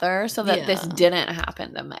his mother so that this didn't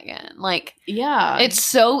happen to Meghan. Like, it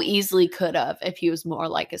so easily could have if he was more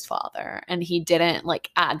like his father and he didn't,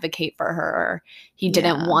 like, advocate for her. He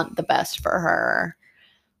didn't want the best for her,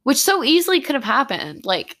 which so easily could have happened.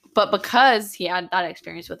 Like, but because he had that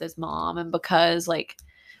experience with his mom and because, like,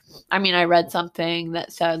 I mean, I read something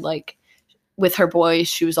that said, like, with her boys,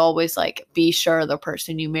 she was always like, be sure the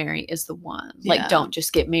person you marry is the one. Like, don't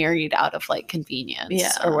just get married out of, like,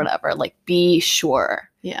 convenience or whatever. Like, be sure.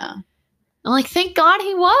 Yeah. And, like, thank God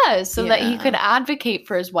he was so that he could advocate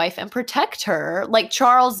for his wife and protect her. Like,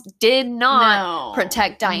 Charles did not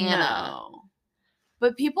protect Diana. No.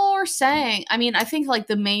 But people were saying, I mean, I think, like,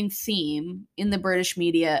 the main theme in the British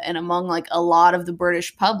media and among, like, a lot of the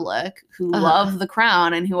British public who love the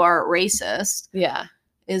crown and who are racist. Yeah.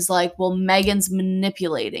 Is like, well, Meghan's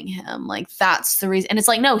manipulating him. Like, that's the reason. And it's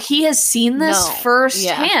like, no, he has seen this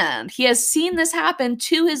firsthand. He has seen this happen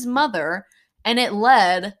to his mother, and it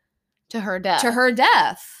led to her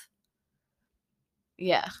death.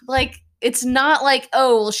 Yeah. Like, it's not like,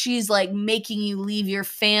 oh, well, she's, like, making you leave your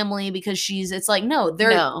family because she's, it's like, no,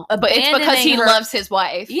 but it's because he loves his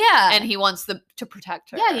wife. Yeah. And he wants to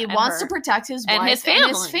protect her. Yeah, he wants to protect his wife and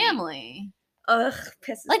his family. Ugh,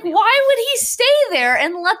 pisses me off. Why would he stay there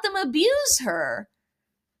and let them abuse her?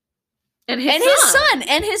 And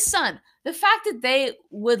his son. The fact that they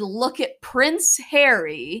would look at Prince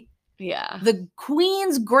Harry, the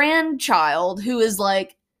Queen's grandchild, who is,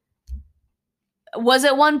 like, was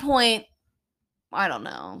at one point, I don't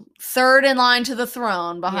know, third in line to the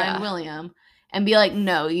throne behind William, and be like,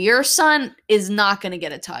 no, your son is not going to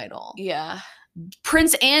get a title. Yeah.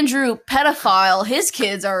 Prince Andrew, pedophile, his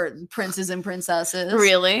kids are princes and princesses.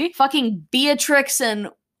 Really? Fucking Beatrix and,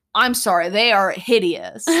 I'm sorry, they are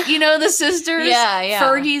hideous. You know the sisters? Yeah.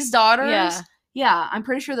 Fergie's daughters? Yeah, I'm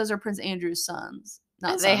pretty sure those are Prince Andrew's sons.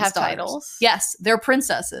 They have titles? Yes, they're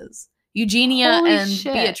princesses. Eugenia and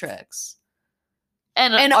Beatrix.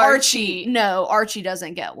 And Archie. No, Archie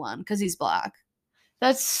doesn't get one because he's black.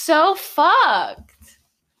 That's so fucked.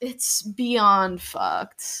 It's beyond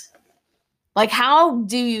fucked. Like, how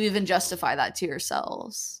do you even justify that to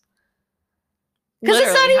yourselves? Because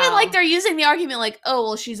it's not even like they're using the argument like, oh,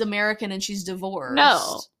 well, she's American and she's divorced.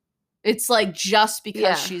 No. It's like just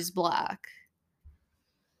because she's black.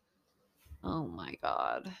 Oh my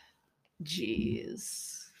God.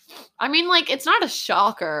 Jeez. I mean, like, it's not a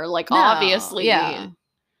shocker. Like, obviously,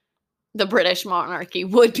 the British monarchy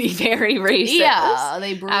would be very racist. Yeah,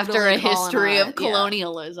 they after a history of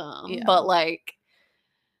colonialism. Yeah. But, like,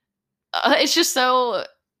 it's just so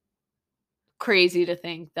crazy to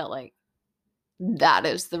think that, like, that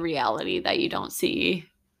is the reality that you don't see.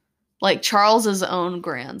 Like, Charles's own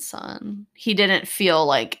grandson, he didn't feel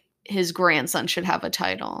like his grandson should have a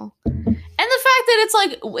title. And the fact that it's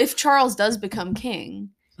like, if Charles does become king,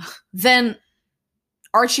 then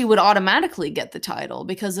Archie would automatically get the title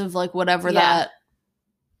because of, like, whatever that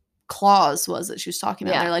clause was that she was talking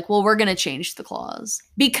about. They're like, well, we're going to change the clause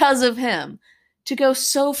because of him. To go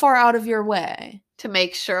so far out of your way to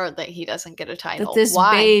make sure that he doesn't get a title. That this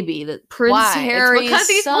baby, that Prince Harry's because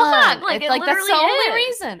he's son. Black. Like, that's the only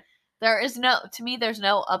reason. There's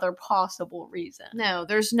no other possible reason. No,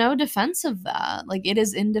 there's no defense of that. Like, it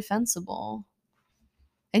is indefensible.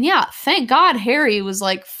 And yeah, thank God Harry was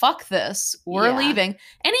like, fuck this. We're leaving. And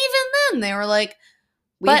even then they were like,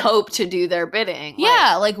 we hope to do their bidding.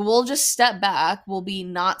 Yeah, like, we'll just step back. We'll be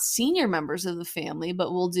not senior members of the family,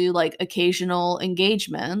 but we'll do, like, occasional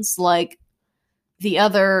engagements like the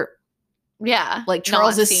other, like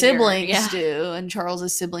Charles's siblings do, and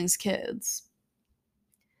Charles's siblings' kids.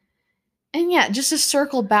 And yeah, just to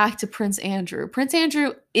circle back to Prince Andrew. Prince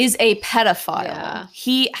Andrew is a pedophile. Yeah.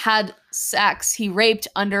 He had sex. He raped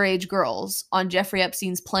underage girls on Jeffrey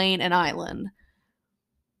Epstein's plane and island.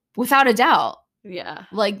 Without a doubt. Yeah.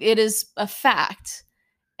 Like, it is a fact.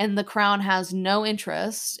 and the Crown has no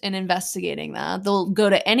interest in investigating that. They'll go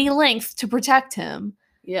to any length to protect him.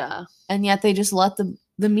 Yeah. And yet they just let the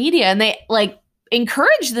media, and they like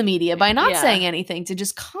encourage the media by not saying anything to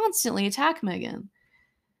just constantly attack Meghan.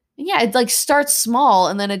 And yeah, it like starts small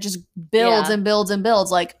and then it just builds and builds and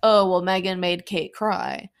builds. Like, oh, well, Meghan made Kate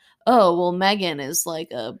cry. Oh, well, Meghan is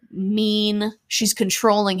like a mean. She's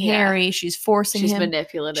controlling Harry. She's forcing him.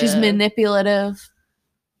 She's manipulative.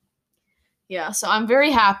 Yeah, so I'm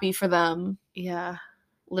very happy for them. Yeah.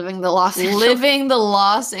 Living the Los Angeles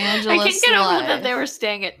I can't get over that they were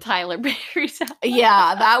staying at Tyler Perry's house.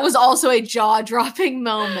 Yeah, that was also a jaw-dropping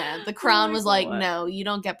moment. The Crown was like, no, you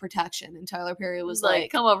don't get protection. And Tyler Perry was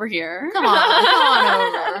like, come over here. Come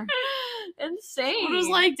on over. Insane. It was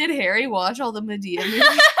like, did Harry watch all the Medea movies?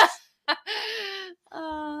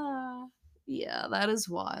 Yeah, that is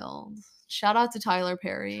wild. Shout out to Tyler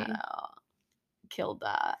Perry. Killed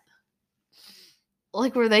that.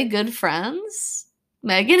 Like, were they good friends?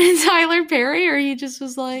 Meghan and Tyler Perry, or he just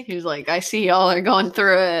was like... He was like, I see y'all are going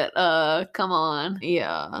through it. Come on.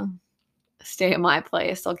 Yeah. Stay at my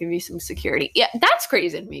place. I'll give you some security. Yeah, that's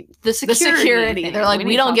crazy to me. The security. They're like,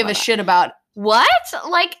 we don't give a shit about... What?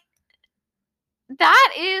 Like,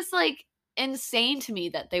 that is, like, insane to me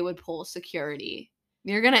that they would pull security.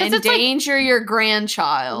 You're going to endanger your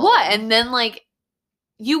grandchild. What? And then, like...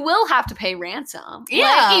 You will have to pay ransom. Yeah,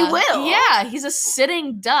 like, he will. Yeah, he's a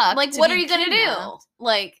sitting duck. Like, what are you gonna do?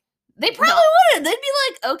 Like, they probably wouldn't. They'd be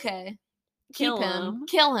like, okay,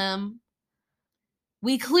 kill him.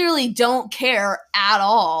 We clearly don't care at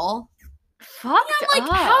all. Fuck. Yeah,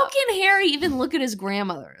 like, how can Harry even look at his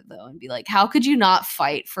grandmother though and be like, how could you not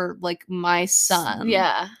fight for like my son?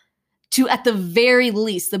 Yeah. To at the very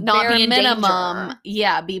least, the not bare be minimum,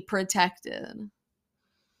 be protected.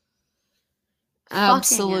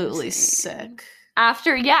 Absolutely sick.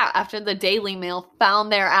 After the Daily Mail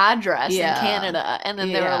found their address in Canada, and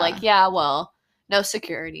then they were like, well, no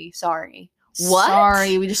security. Sorry. What?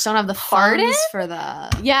 Sorry, we just don't have the funds for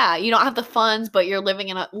that. Yeah, you don't have the funds, but you're living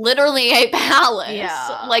in literally a palace.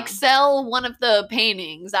 Yeah. Like, sell one of the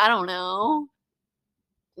paintings. I don't know.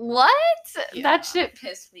 What? Yeah. That shit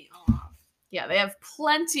pissed me off. Yeah, they have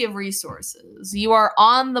plenty of resources. You are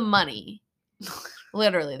on the money.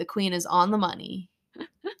 Literally, the queen is on the money.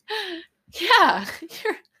 Yeah.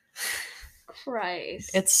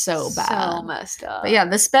 Christ. It's so bad. So messed up. But yeah,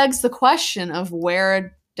 this begs the question of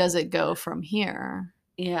where does it go from here?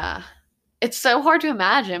 Yeah. It's so hard to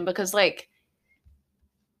imagine because, like,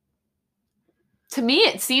 to me,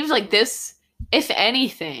 it seems like this, if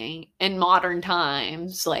anything, in modern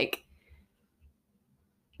times, like,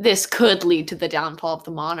 this could lead to the downfall of the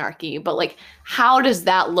monarchy, but like, how does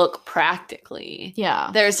that look practically? Yeah.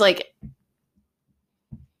 There's like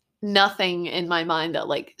nothing in my mind that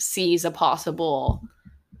like sees a possible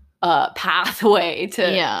pathway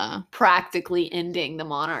to practically ending the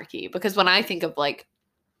monarchy. Because when I think of like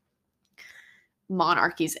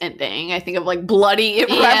monarchies ending, I think of like bloody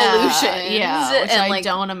revolutions. Yeah, which and I like,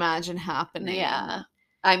 don't imagine happening. Yeah.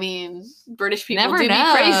 I mean, British people Never do know.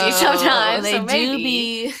 be crazy sometimes. They so do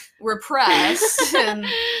be repressed. And,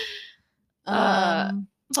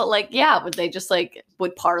 but like, yeah, would they just like,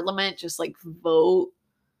 would Parliament just like vote?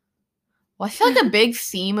 Well, I feel like a big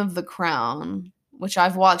theme of The Crown, which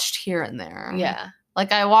I've watched here and there. Yeah.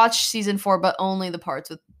 Like I watched season 4, but only the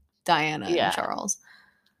parts with Diana and Charles.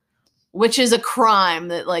 Which is a crime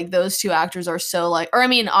that like those two actors are so like, or I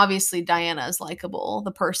mean, obviously Diana is likable,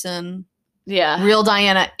 the person. Yeah. Real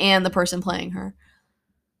Diana and the person playing her.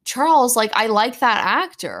 Charles, like, I like that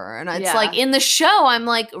actor. And it's like, in the show, I'm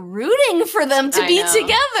like rooting for them to be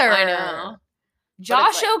together. I know.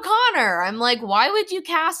 Josh O'Connor. I'm like, why would you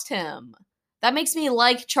cast him? That makes me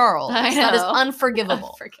like Charles. That is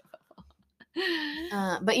unforgivable.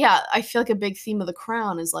 But yeah, I feel like a big theme of The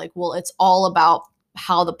Crown is like, well, it's all about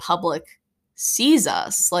how the public sees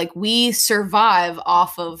us. Like, we survive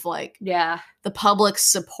off of like the public's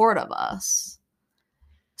support of us.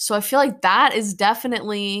 So I feel like that is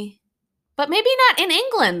definitely, but maybe not in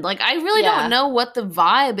England. Like, I really don't know what the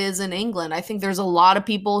vibe is in England. I think there's a lot of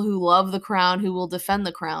people who love the crown who will defend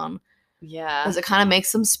the crown. Yeah. Because it kind of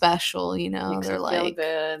makes them special, you know? Makes They're like, feel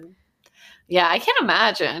good. Yeah, I can't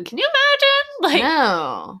imagine. Can you imagine? Like,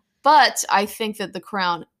 no. But I think that the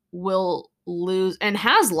crown will lose and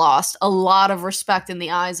has lost a lot of respect in the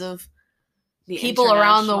eyes of the people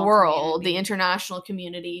around the world, the international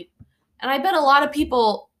community. And I bet a lot of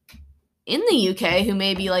people in the UK who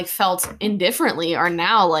maybe like felt indifferently are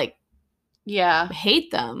now like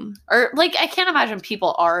hate them. Or like, I can't imagine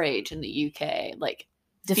people our age in the UK like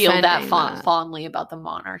feel that fondly about the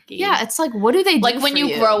monarchy. Yeah, it's like, what do they do like when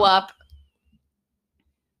you grow up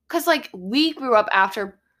because like we grew up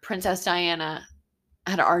after Princess Diana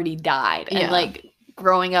had already died, and like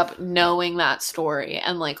growing up knowing that story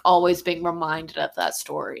and like always being reminded of that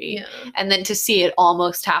story, and then to see it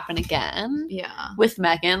almost happen again, with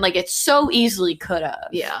Meghan, like it so easily could have.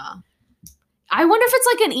 I wonder if it's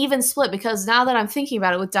like an even split, because now that I'm thinking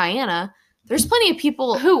about it with Diana, there's plenty of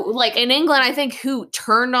people who, like, in England, I think, who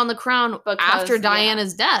turned on the crown after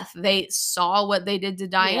Diana's death. They saw what they did to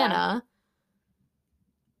Diana.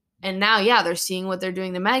 And now, they're seeing what they're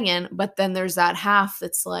doing to Meghan. But then there's that half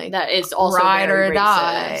that's like, that is also ride or racist.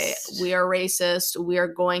 Die. We are racist. We are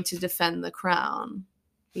going to defend the crown.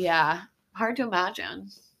 Yeah. Hard to imagine.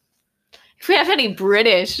 If we have any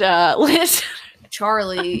British listeners.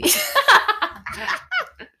 Charlie.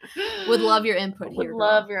 Would love your input here. Would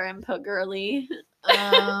love your input, girly.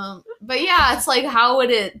 But yeah, it's like, how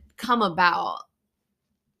would it come about?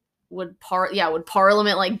 Would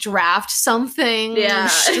Parliament like draft something?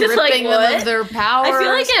 Stripping like, them of their powers? I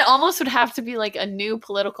feel like it almost would have to be like a new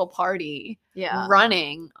political party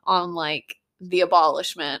running on like the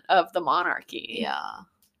abolishment of the monarchy.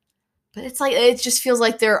 But it's like, it just feels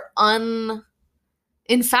like they're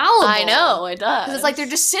infallible. I know, it does. Because it's like they're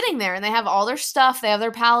just sitting there and they have all their stuff. They have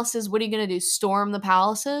their palaces. What are you going to do? Storm the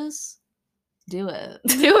palaces? Do it.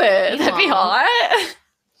 That'd be hot.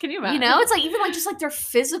 Can you imagine? You know, it's like even like just like their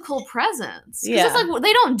physical presence. Because it's like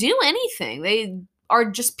they don't do anything. They are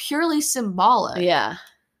just purely symbolic. To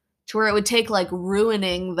where it would take like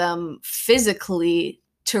ruining them physically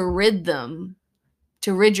to rid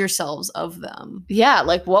yourselves of them. Yeah,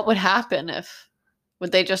 like what would happen if,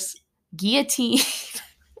 would they just guillotine,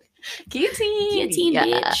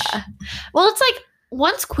 bitch. Well, it's like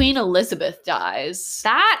once Queen Elizabeth dies,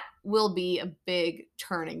 that will be a big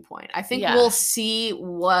turning point. I think we'll see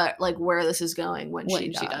where this is going when she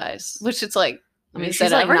dies. Which it's like, I mean,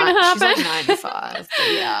 she's like, she's like 95.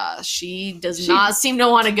 But she does not seem to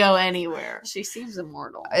want to go anywhere. She seems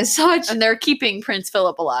immortal. And they're keeping Prince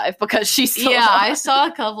Philip alive because she's still alive. I saw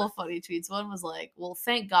a couple of funny tweets. One was like, well,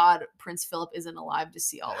 thank God Prince Philip isn't alive to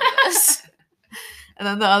see all of this. And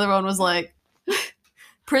then the other one was like,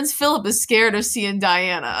 Prince Philip is scared of seeing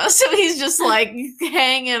Diana. So he's just like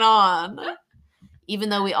hanging on. Even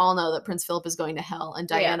though we all know that Prince Philip is going to hell and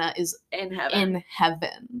Diana is in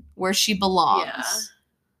heaven, where she belongs.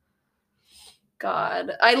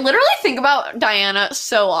 God. I literally think about Diana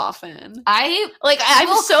so often. I'm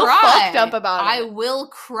so fucked up about it. I will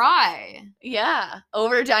cry. Yeah.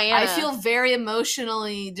 Over Diana. I feel very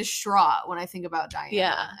emotionally distraught when I think about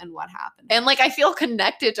Diana and what happened. And like I feel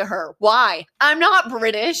connected to her. Why? I'm not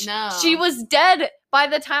British. No. She was dead by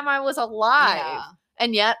the time I was alive. Yeah.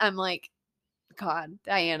 And yet I'm like, God,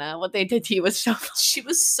 Diana, what they did to you was so fun. She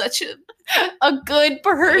was such a good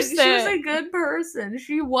person. She was a good person.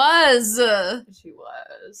 She was.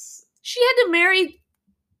 She had to marry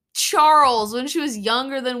Charles when she was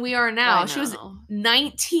younger than we are now. She was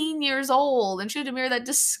 19 years old and she had to marry that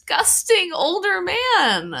disgusting older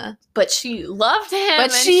man. But she loved him.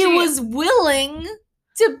 But she was willing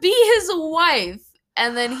to be his wife.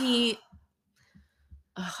 And then he...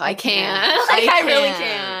 Ugh, I can't. I really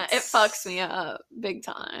can't. It fucks me up big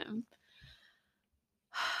time.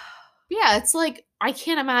 Yeah, it's like, I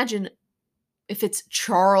can't imagine if it's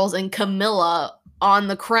Charles and Camilla on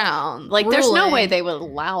the crown. Like, there's no way they would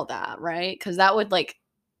allow that, right? Because that would, like,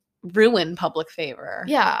 ruin public favor.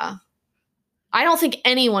 Yeah. I don't think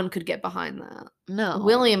anyone could get behind that. No.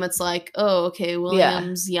 William, it's like, oh, okay,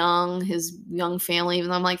 William's young, his young family. Even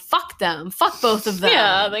though I'm like, fuck them. Fuck both of them.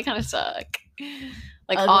 Yeah, they kind of suck.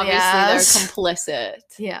 Like, ugly obviously, they're complicit.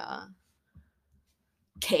 Yeah.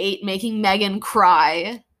 Kate making Meghan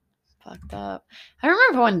cry. Fucked up. I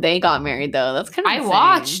remember when they got married, though. That's kind of insane.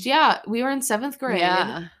 Watched, yeah. We were in 7th grade.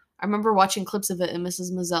 Yeah. I remember watching clips of it in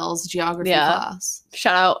Mrs. Mazelle's geography class.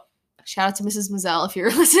 Shout out to Mrs. Mazelle if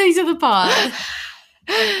you're listening to the pod.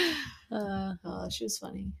 She was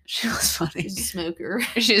funny. She was funny. She's a smoker.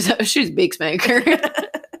 She's a big smoker.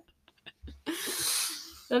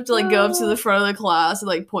 I have to like go up to the front of the class and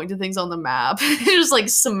like point to things on the map. Just like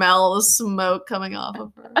smell the smoke coming off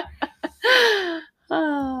of her.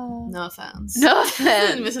 No offense. No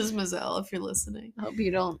offense. Mrs. Mazelle, if you're listening. I hope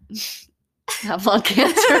you don't have lung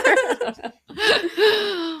cancer.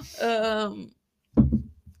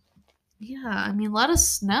 Yeah, I mean, let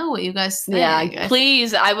us know what you guys think. Yeah,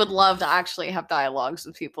 please. I would love to actually have dialogues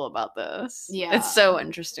with people about this. Yeah. It's so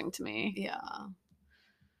interesting to me. Yeah.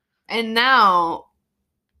 And now...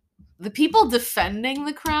 the people defending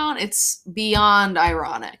the crown, it's beyond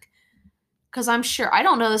ironic. because I'm sure, I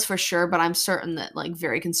don't know this for sure, but I'm certain that like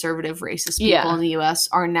very conservative racist people in the US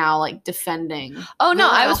are now like defending. Oh no,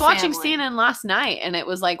 I was watching CNN last night and it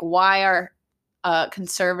was like, why are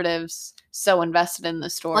conservatives so invested in the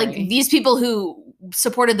story? Like these people who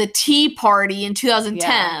supported the Tea Party in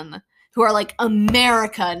 2010, who are like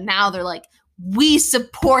America, now they're like, we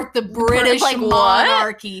support the British like,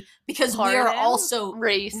 monarchy because we are Pardon? also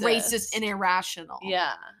racist and irrational.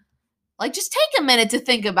 Yeah. Like, just take a minute to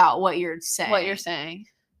think about what you're saying.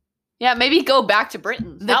 Yeah, maybe go back to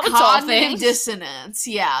Britain. The that would solve cognitive things. dissonance.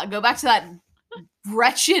 Yeah, go back to that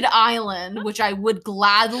wretched island, which I would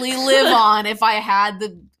gladly live on if I had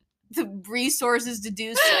the resources to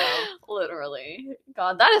do so. Literally.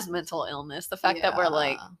 God, that is mental illness. The fact that we're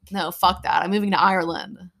like... No, fuck that. I'm moving to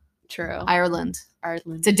Ireland. True. Ireland.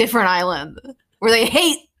 It's a different island where they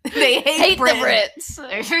hate hate Britain. the Brits.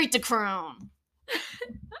 They hate the crown.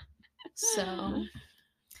 So,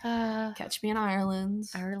 catch me in Ireland.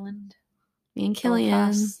 Me and Killian.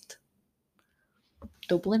 Belfast.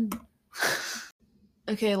 Dublin.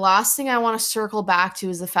 Okay, last thing I want to circle back to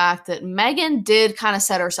is the fact that Meghan did kind of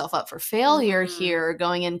set herself up for failure here,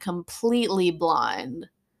 going in completely blind.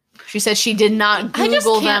 She said she did not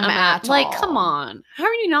Google them at all. Like, come on. How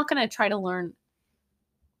are you not going to try to learn?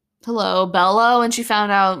 Hello, Bella, when she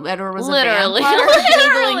found out Edward was a vampire.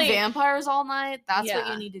 Googling vampires all night. That's what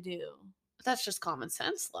you need to do. That's just common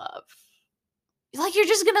sense, love. Like, you're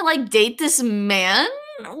just gonna, like, date this man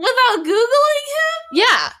without Googling him?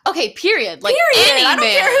 Yeah. Okay, period. Like, period. I don't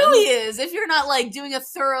care who he is. If you're not, like, doing a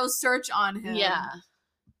thorough search on him. Yeah.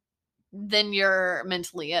 Then you're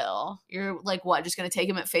mentally ill. You're, like, what, just gonna take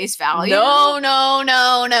him at face value? No.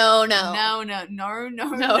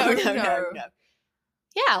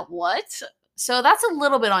 Yeah, what? So that's a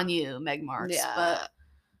little bit on you, Meg Marks. Yeah. But,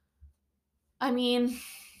 I mean,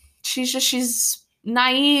 she's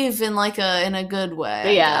naive in like in a good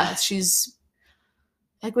way. Yeah. She's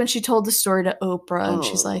like when she told the story to Oprah and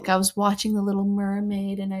she's like, I was watching The Little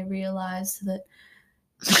Mermaid and I realized that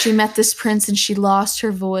she met this prince and she lost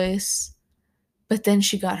her voice, but then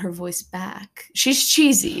she got her voice back. She's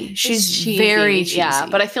cheesy. She's very cheesy. Yeah,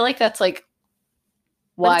 but I feel like that's like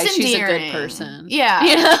why she's a good person. Yeah.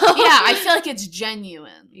 You know? Yeah, I feel like it's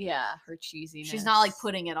genuine. Yeah, her cheesiness. She's not like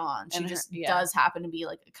putting it on. She just does happen to be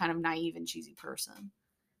like a kind of naive and cheesy person.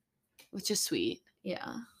 Which is sweet.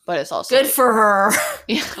 Yeah. But it's also good for her.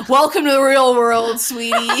 Yeah. Welcome to the real world,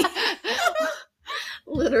 sweetie.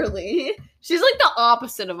 Literally. She's like the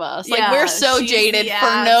opposite of us. Like we're so jaded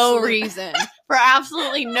for no reason. For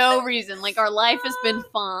absolutely no reason. Like our life has been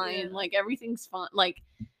fine. Yeah. Like everything's fine. Like,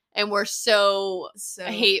 and we're so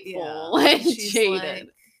hateful and jaded. Like,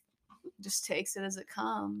 just takes it as it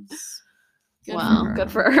comes.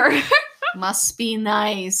 Good for her. Must be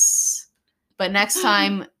nice. But next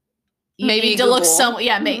time, you maybe need to look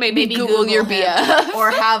maybe Google your BF.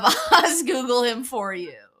 Or have us Google him for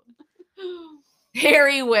you.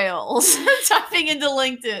 Harry Wales. Typing into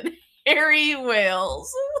LinkedIn. Harry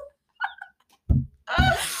Wales.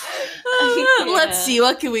 Let's see.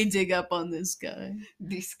 What can we dig up on this guy?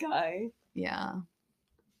 Yeah.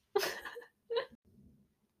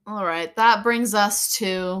 All right. That brings us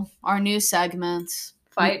to our new segment.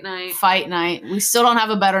 Fight night. Fight night. We still don't have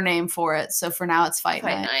a better name for it. So for now, it's fight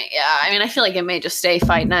night. Yeah. I mean, I feel like it may just stay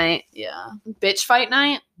fight night. Yeah. Bitch fight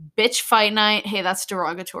night. Bitch fight night. Hey, that's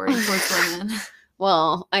derogatory towards women.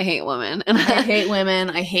 Well, I hate women. And I hate women.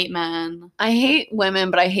 I hate men. I hate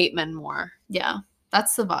women, but I hate men more. Yeah.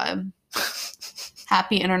 That's the vibe.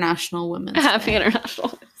 Happy International Women's Happy Day.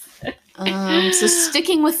 International So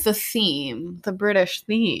sticking with the theme. The British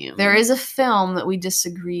theme. There is a film that we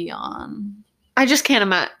disagree on. I just can't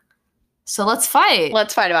imagine. So let's fight.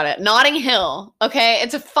 Let's fight about it. Notting Hill. Okay?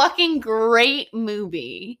 It's a fucking great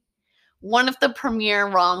movie. One of the premier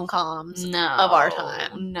rom-coms of our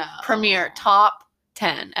time. No. Premier. Top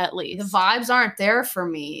 10, at least. The vibes aren't there for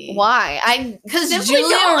me. Why? Because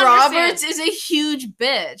Julia Roberts is a huge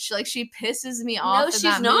bitch. Like, she pisses me off in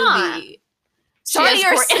that movie. Sorry,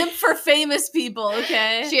 you're a simp for famous people,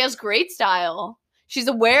 okay? She has great style. She's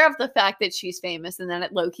aware of the fact that she's famous and that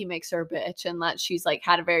it low-key makes her a bitch and that she's, like,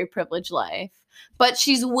 had a very privileged life. But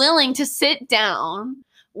she's willing to sit down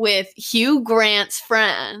with Hugh Grant's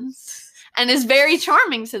friends and is very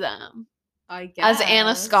charming to them. I guess. As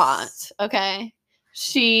Anna Scott, okay?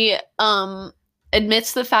 She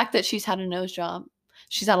admits the fact that she's had a nose job.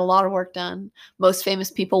 She's had a lot of work done. Most famous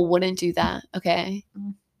people wouldn't do that, okay?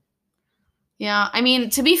 Yeah, I mean,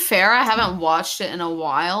 to be fair, I haven't watched it in a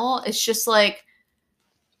while. It's just like,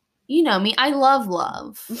 You know me, I love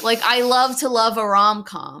love. Like, I love to love a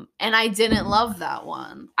rom-com, and I didn't love that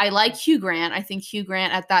one. I like Hugh Grant. I think Hugh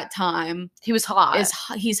Grant at that time He was hot.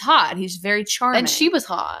 He's hot. He's very charming. And she was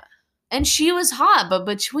hot. But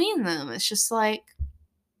between them, it's just like,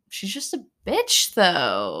 she's just a bitch,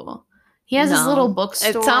 though. He has his little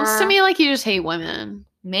bookstore. It sounds to me like you just hate women.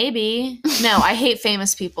 Maybe. No, I hate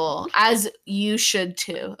famous people, as you should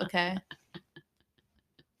too, okay?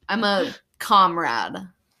 I'm a comrade.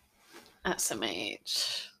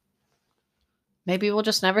 SMH. Maybe we'll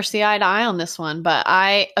just never see eye to eye on this one, but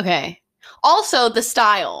okay. Also, the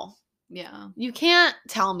style. Yeah. You can't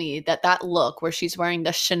tell me that look where she's wearing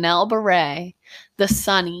the Chanel beret, the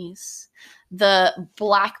sunnies, the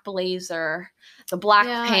black blazer, the black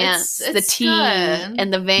pants, the tee,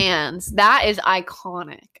 and the Vans. That is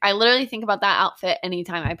iconic. I literally think about that outfit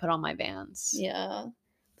anytime I put on my Vans. Yeah.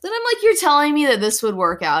 Then I'm like, you're telling me that this would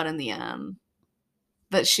work out in the end.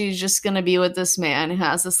 That she's just going to be with this man who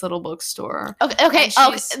has this little bookstore. Okay. We don't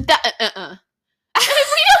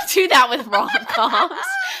do that with rom-coms.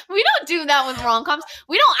 We don't do that with rom-coms.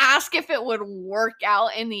 We don't ask if it would work out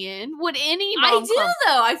in the end. Would any rom-com? I do,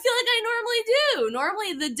 though. I feel like I normally do.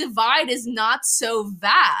 Normally, the divide is not so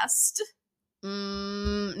vast.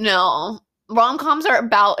 No. Rom-coms are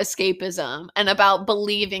about escapism and about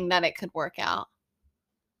believing that it could work out.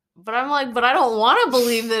 But I'm like, but I don't want to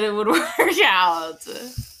believe that it would work out.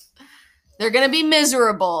 They're going to be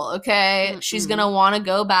miserable, okay? Mm-mm. She's going to want to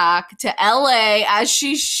go back to LA as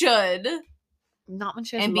she should. Not when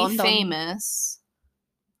she has and London. Be famous.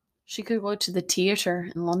 She could go to the theater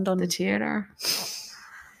in London. The theater?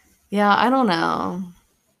 Yeah, I don't know.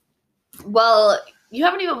 Well, you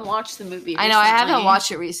haven't even watched the movie recently. I know, I haven't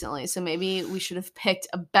watched it recently, so maybe we should have picked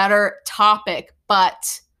a better topic,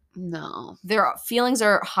 but... No. Their feelings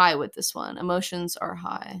are high with this one. Emotions are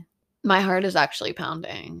high. My heart is actually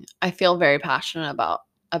pounding. I feel very passionate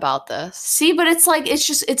about this. See, but it's like it's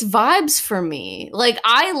vibes for me. Like,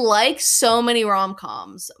 I like so many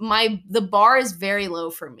rom-coms. The bar is very low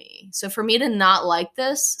for me. So for me to not like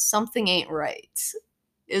this, something ain't right.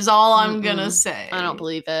 Is all I'm gonna say. I don't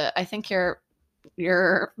believe it. I think your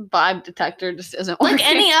vibe detector just isn't working. Like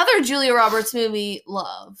any other Julia Roberts movie,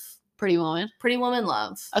 love. Pretty Woman? Pretty Woman,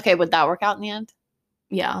 love. Okay, would that work out in the end?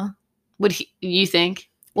 Yeah. Would you think?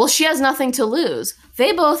 Well, she has nothing to lose.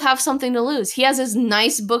 They both have something to lose. He has his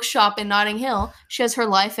nice bookshop in Notting Hill. She has her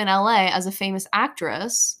life in LA as a famous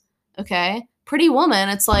actress. Okay? Pretty Woman,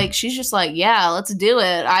 it's like, she's just like, yeah, let's do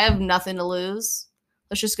it. I have nothing to lose.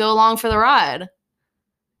 Let's just go along for the ride.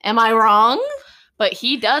 Am I wrong? But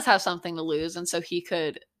he does have something to lose, and so he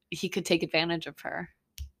could take advantage of her.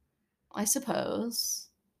 I suppose.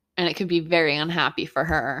 And it could be very unhappy for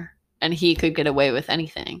her. And he could get away with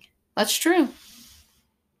anything. That's true.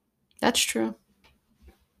 That's true.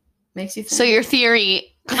 Makes you think. So your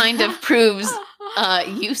theory kind of proves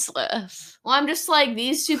useless. Well, I'm just like,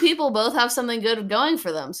 these two people both have something good going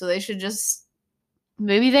for them. So they should just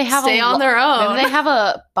maybe they have stay on their own. Maybe they have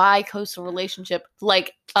a bi-coastal relationship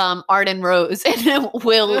like Arden Rose and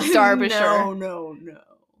Will Derbyshire. No.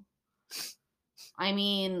 I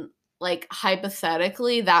mean... like,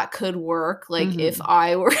 hypothetically, that could work. Like, if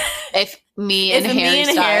me and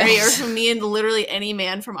Harry or if me and literally any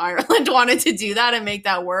man from Ireland wanted to do that and make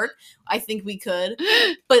that work, I think we could.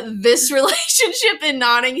 But this relationship in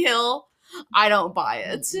Notting Hill, I don't buy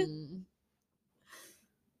it. Mm-hmm.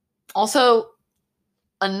 Also,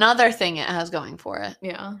 another thing it has going for it.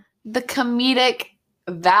 Yeah. The comedic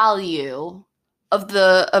value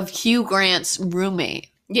of Hugh Grant's roommate.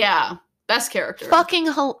 Yeah. Best character.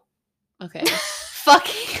 Okay.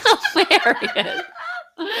 Fucking hilarious.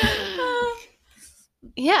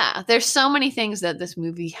 Yeah, there's so many things that this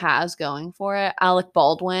movie has going for it. Alec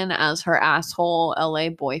Baldwin as her asshole LA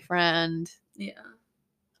boyfriend. Yeah.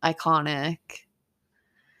 Iconic.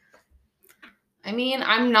 I mean,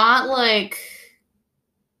 I'm not like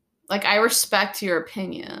I respect your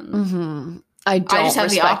opinion. Mm-hmm. I just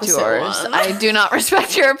have respect yours. One. I do not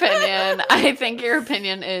respect your opinion. I think your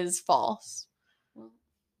opinion is false.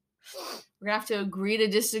 We're gonna have to agree to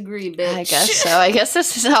disagree, bitch. I guess so. I guess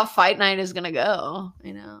this is how fight night is gonna go.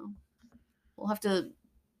 I know. We'll have to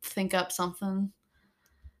think up something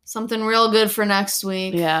real good for next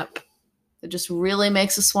week. Yep. That just really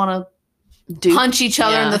makes us want to punch each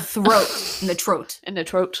other in the throat. In the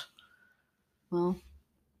throat. Well,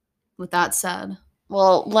 with that said.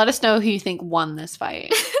 Well, let us know who you think won this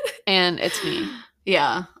fight. And it's me.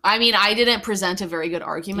 Yeah. I mean, I didn't present a very good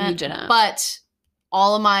argument. You didn't. But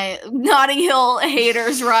all of my Notting Hill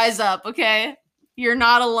haters rise up, okay? You're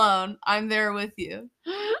not alone. I'm there with you.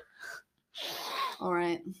 All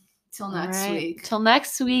right. Till next week. Till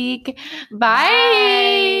next week.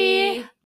 Bye.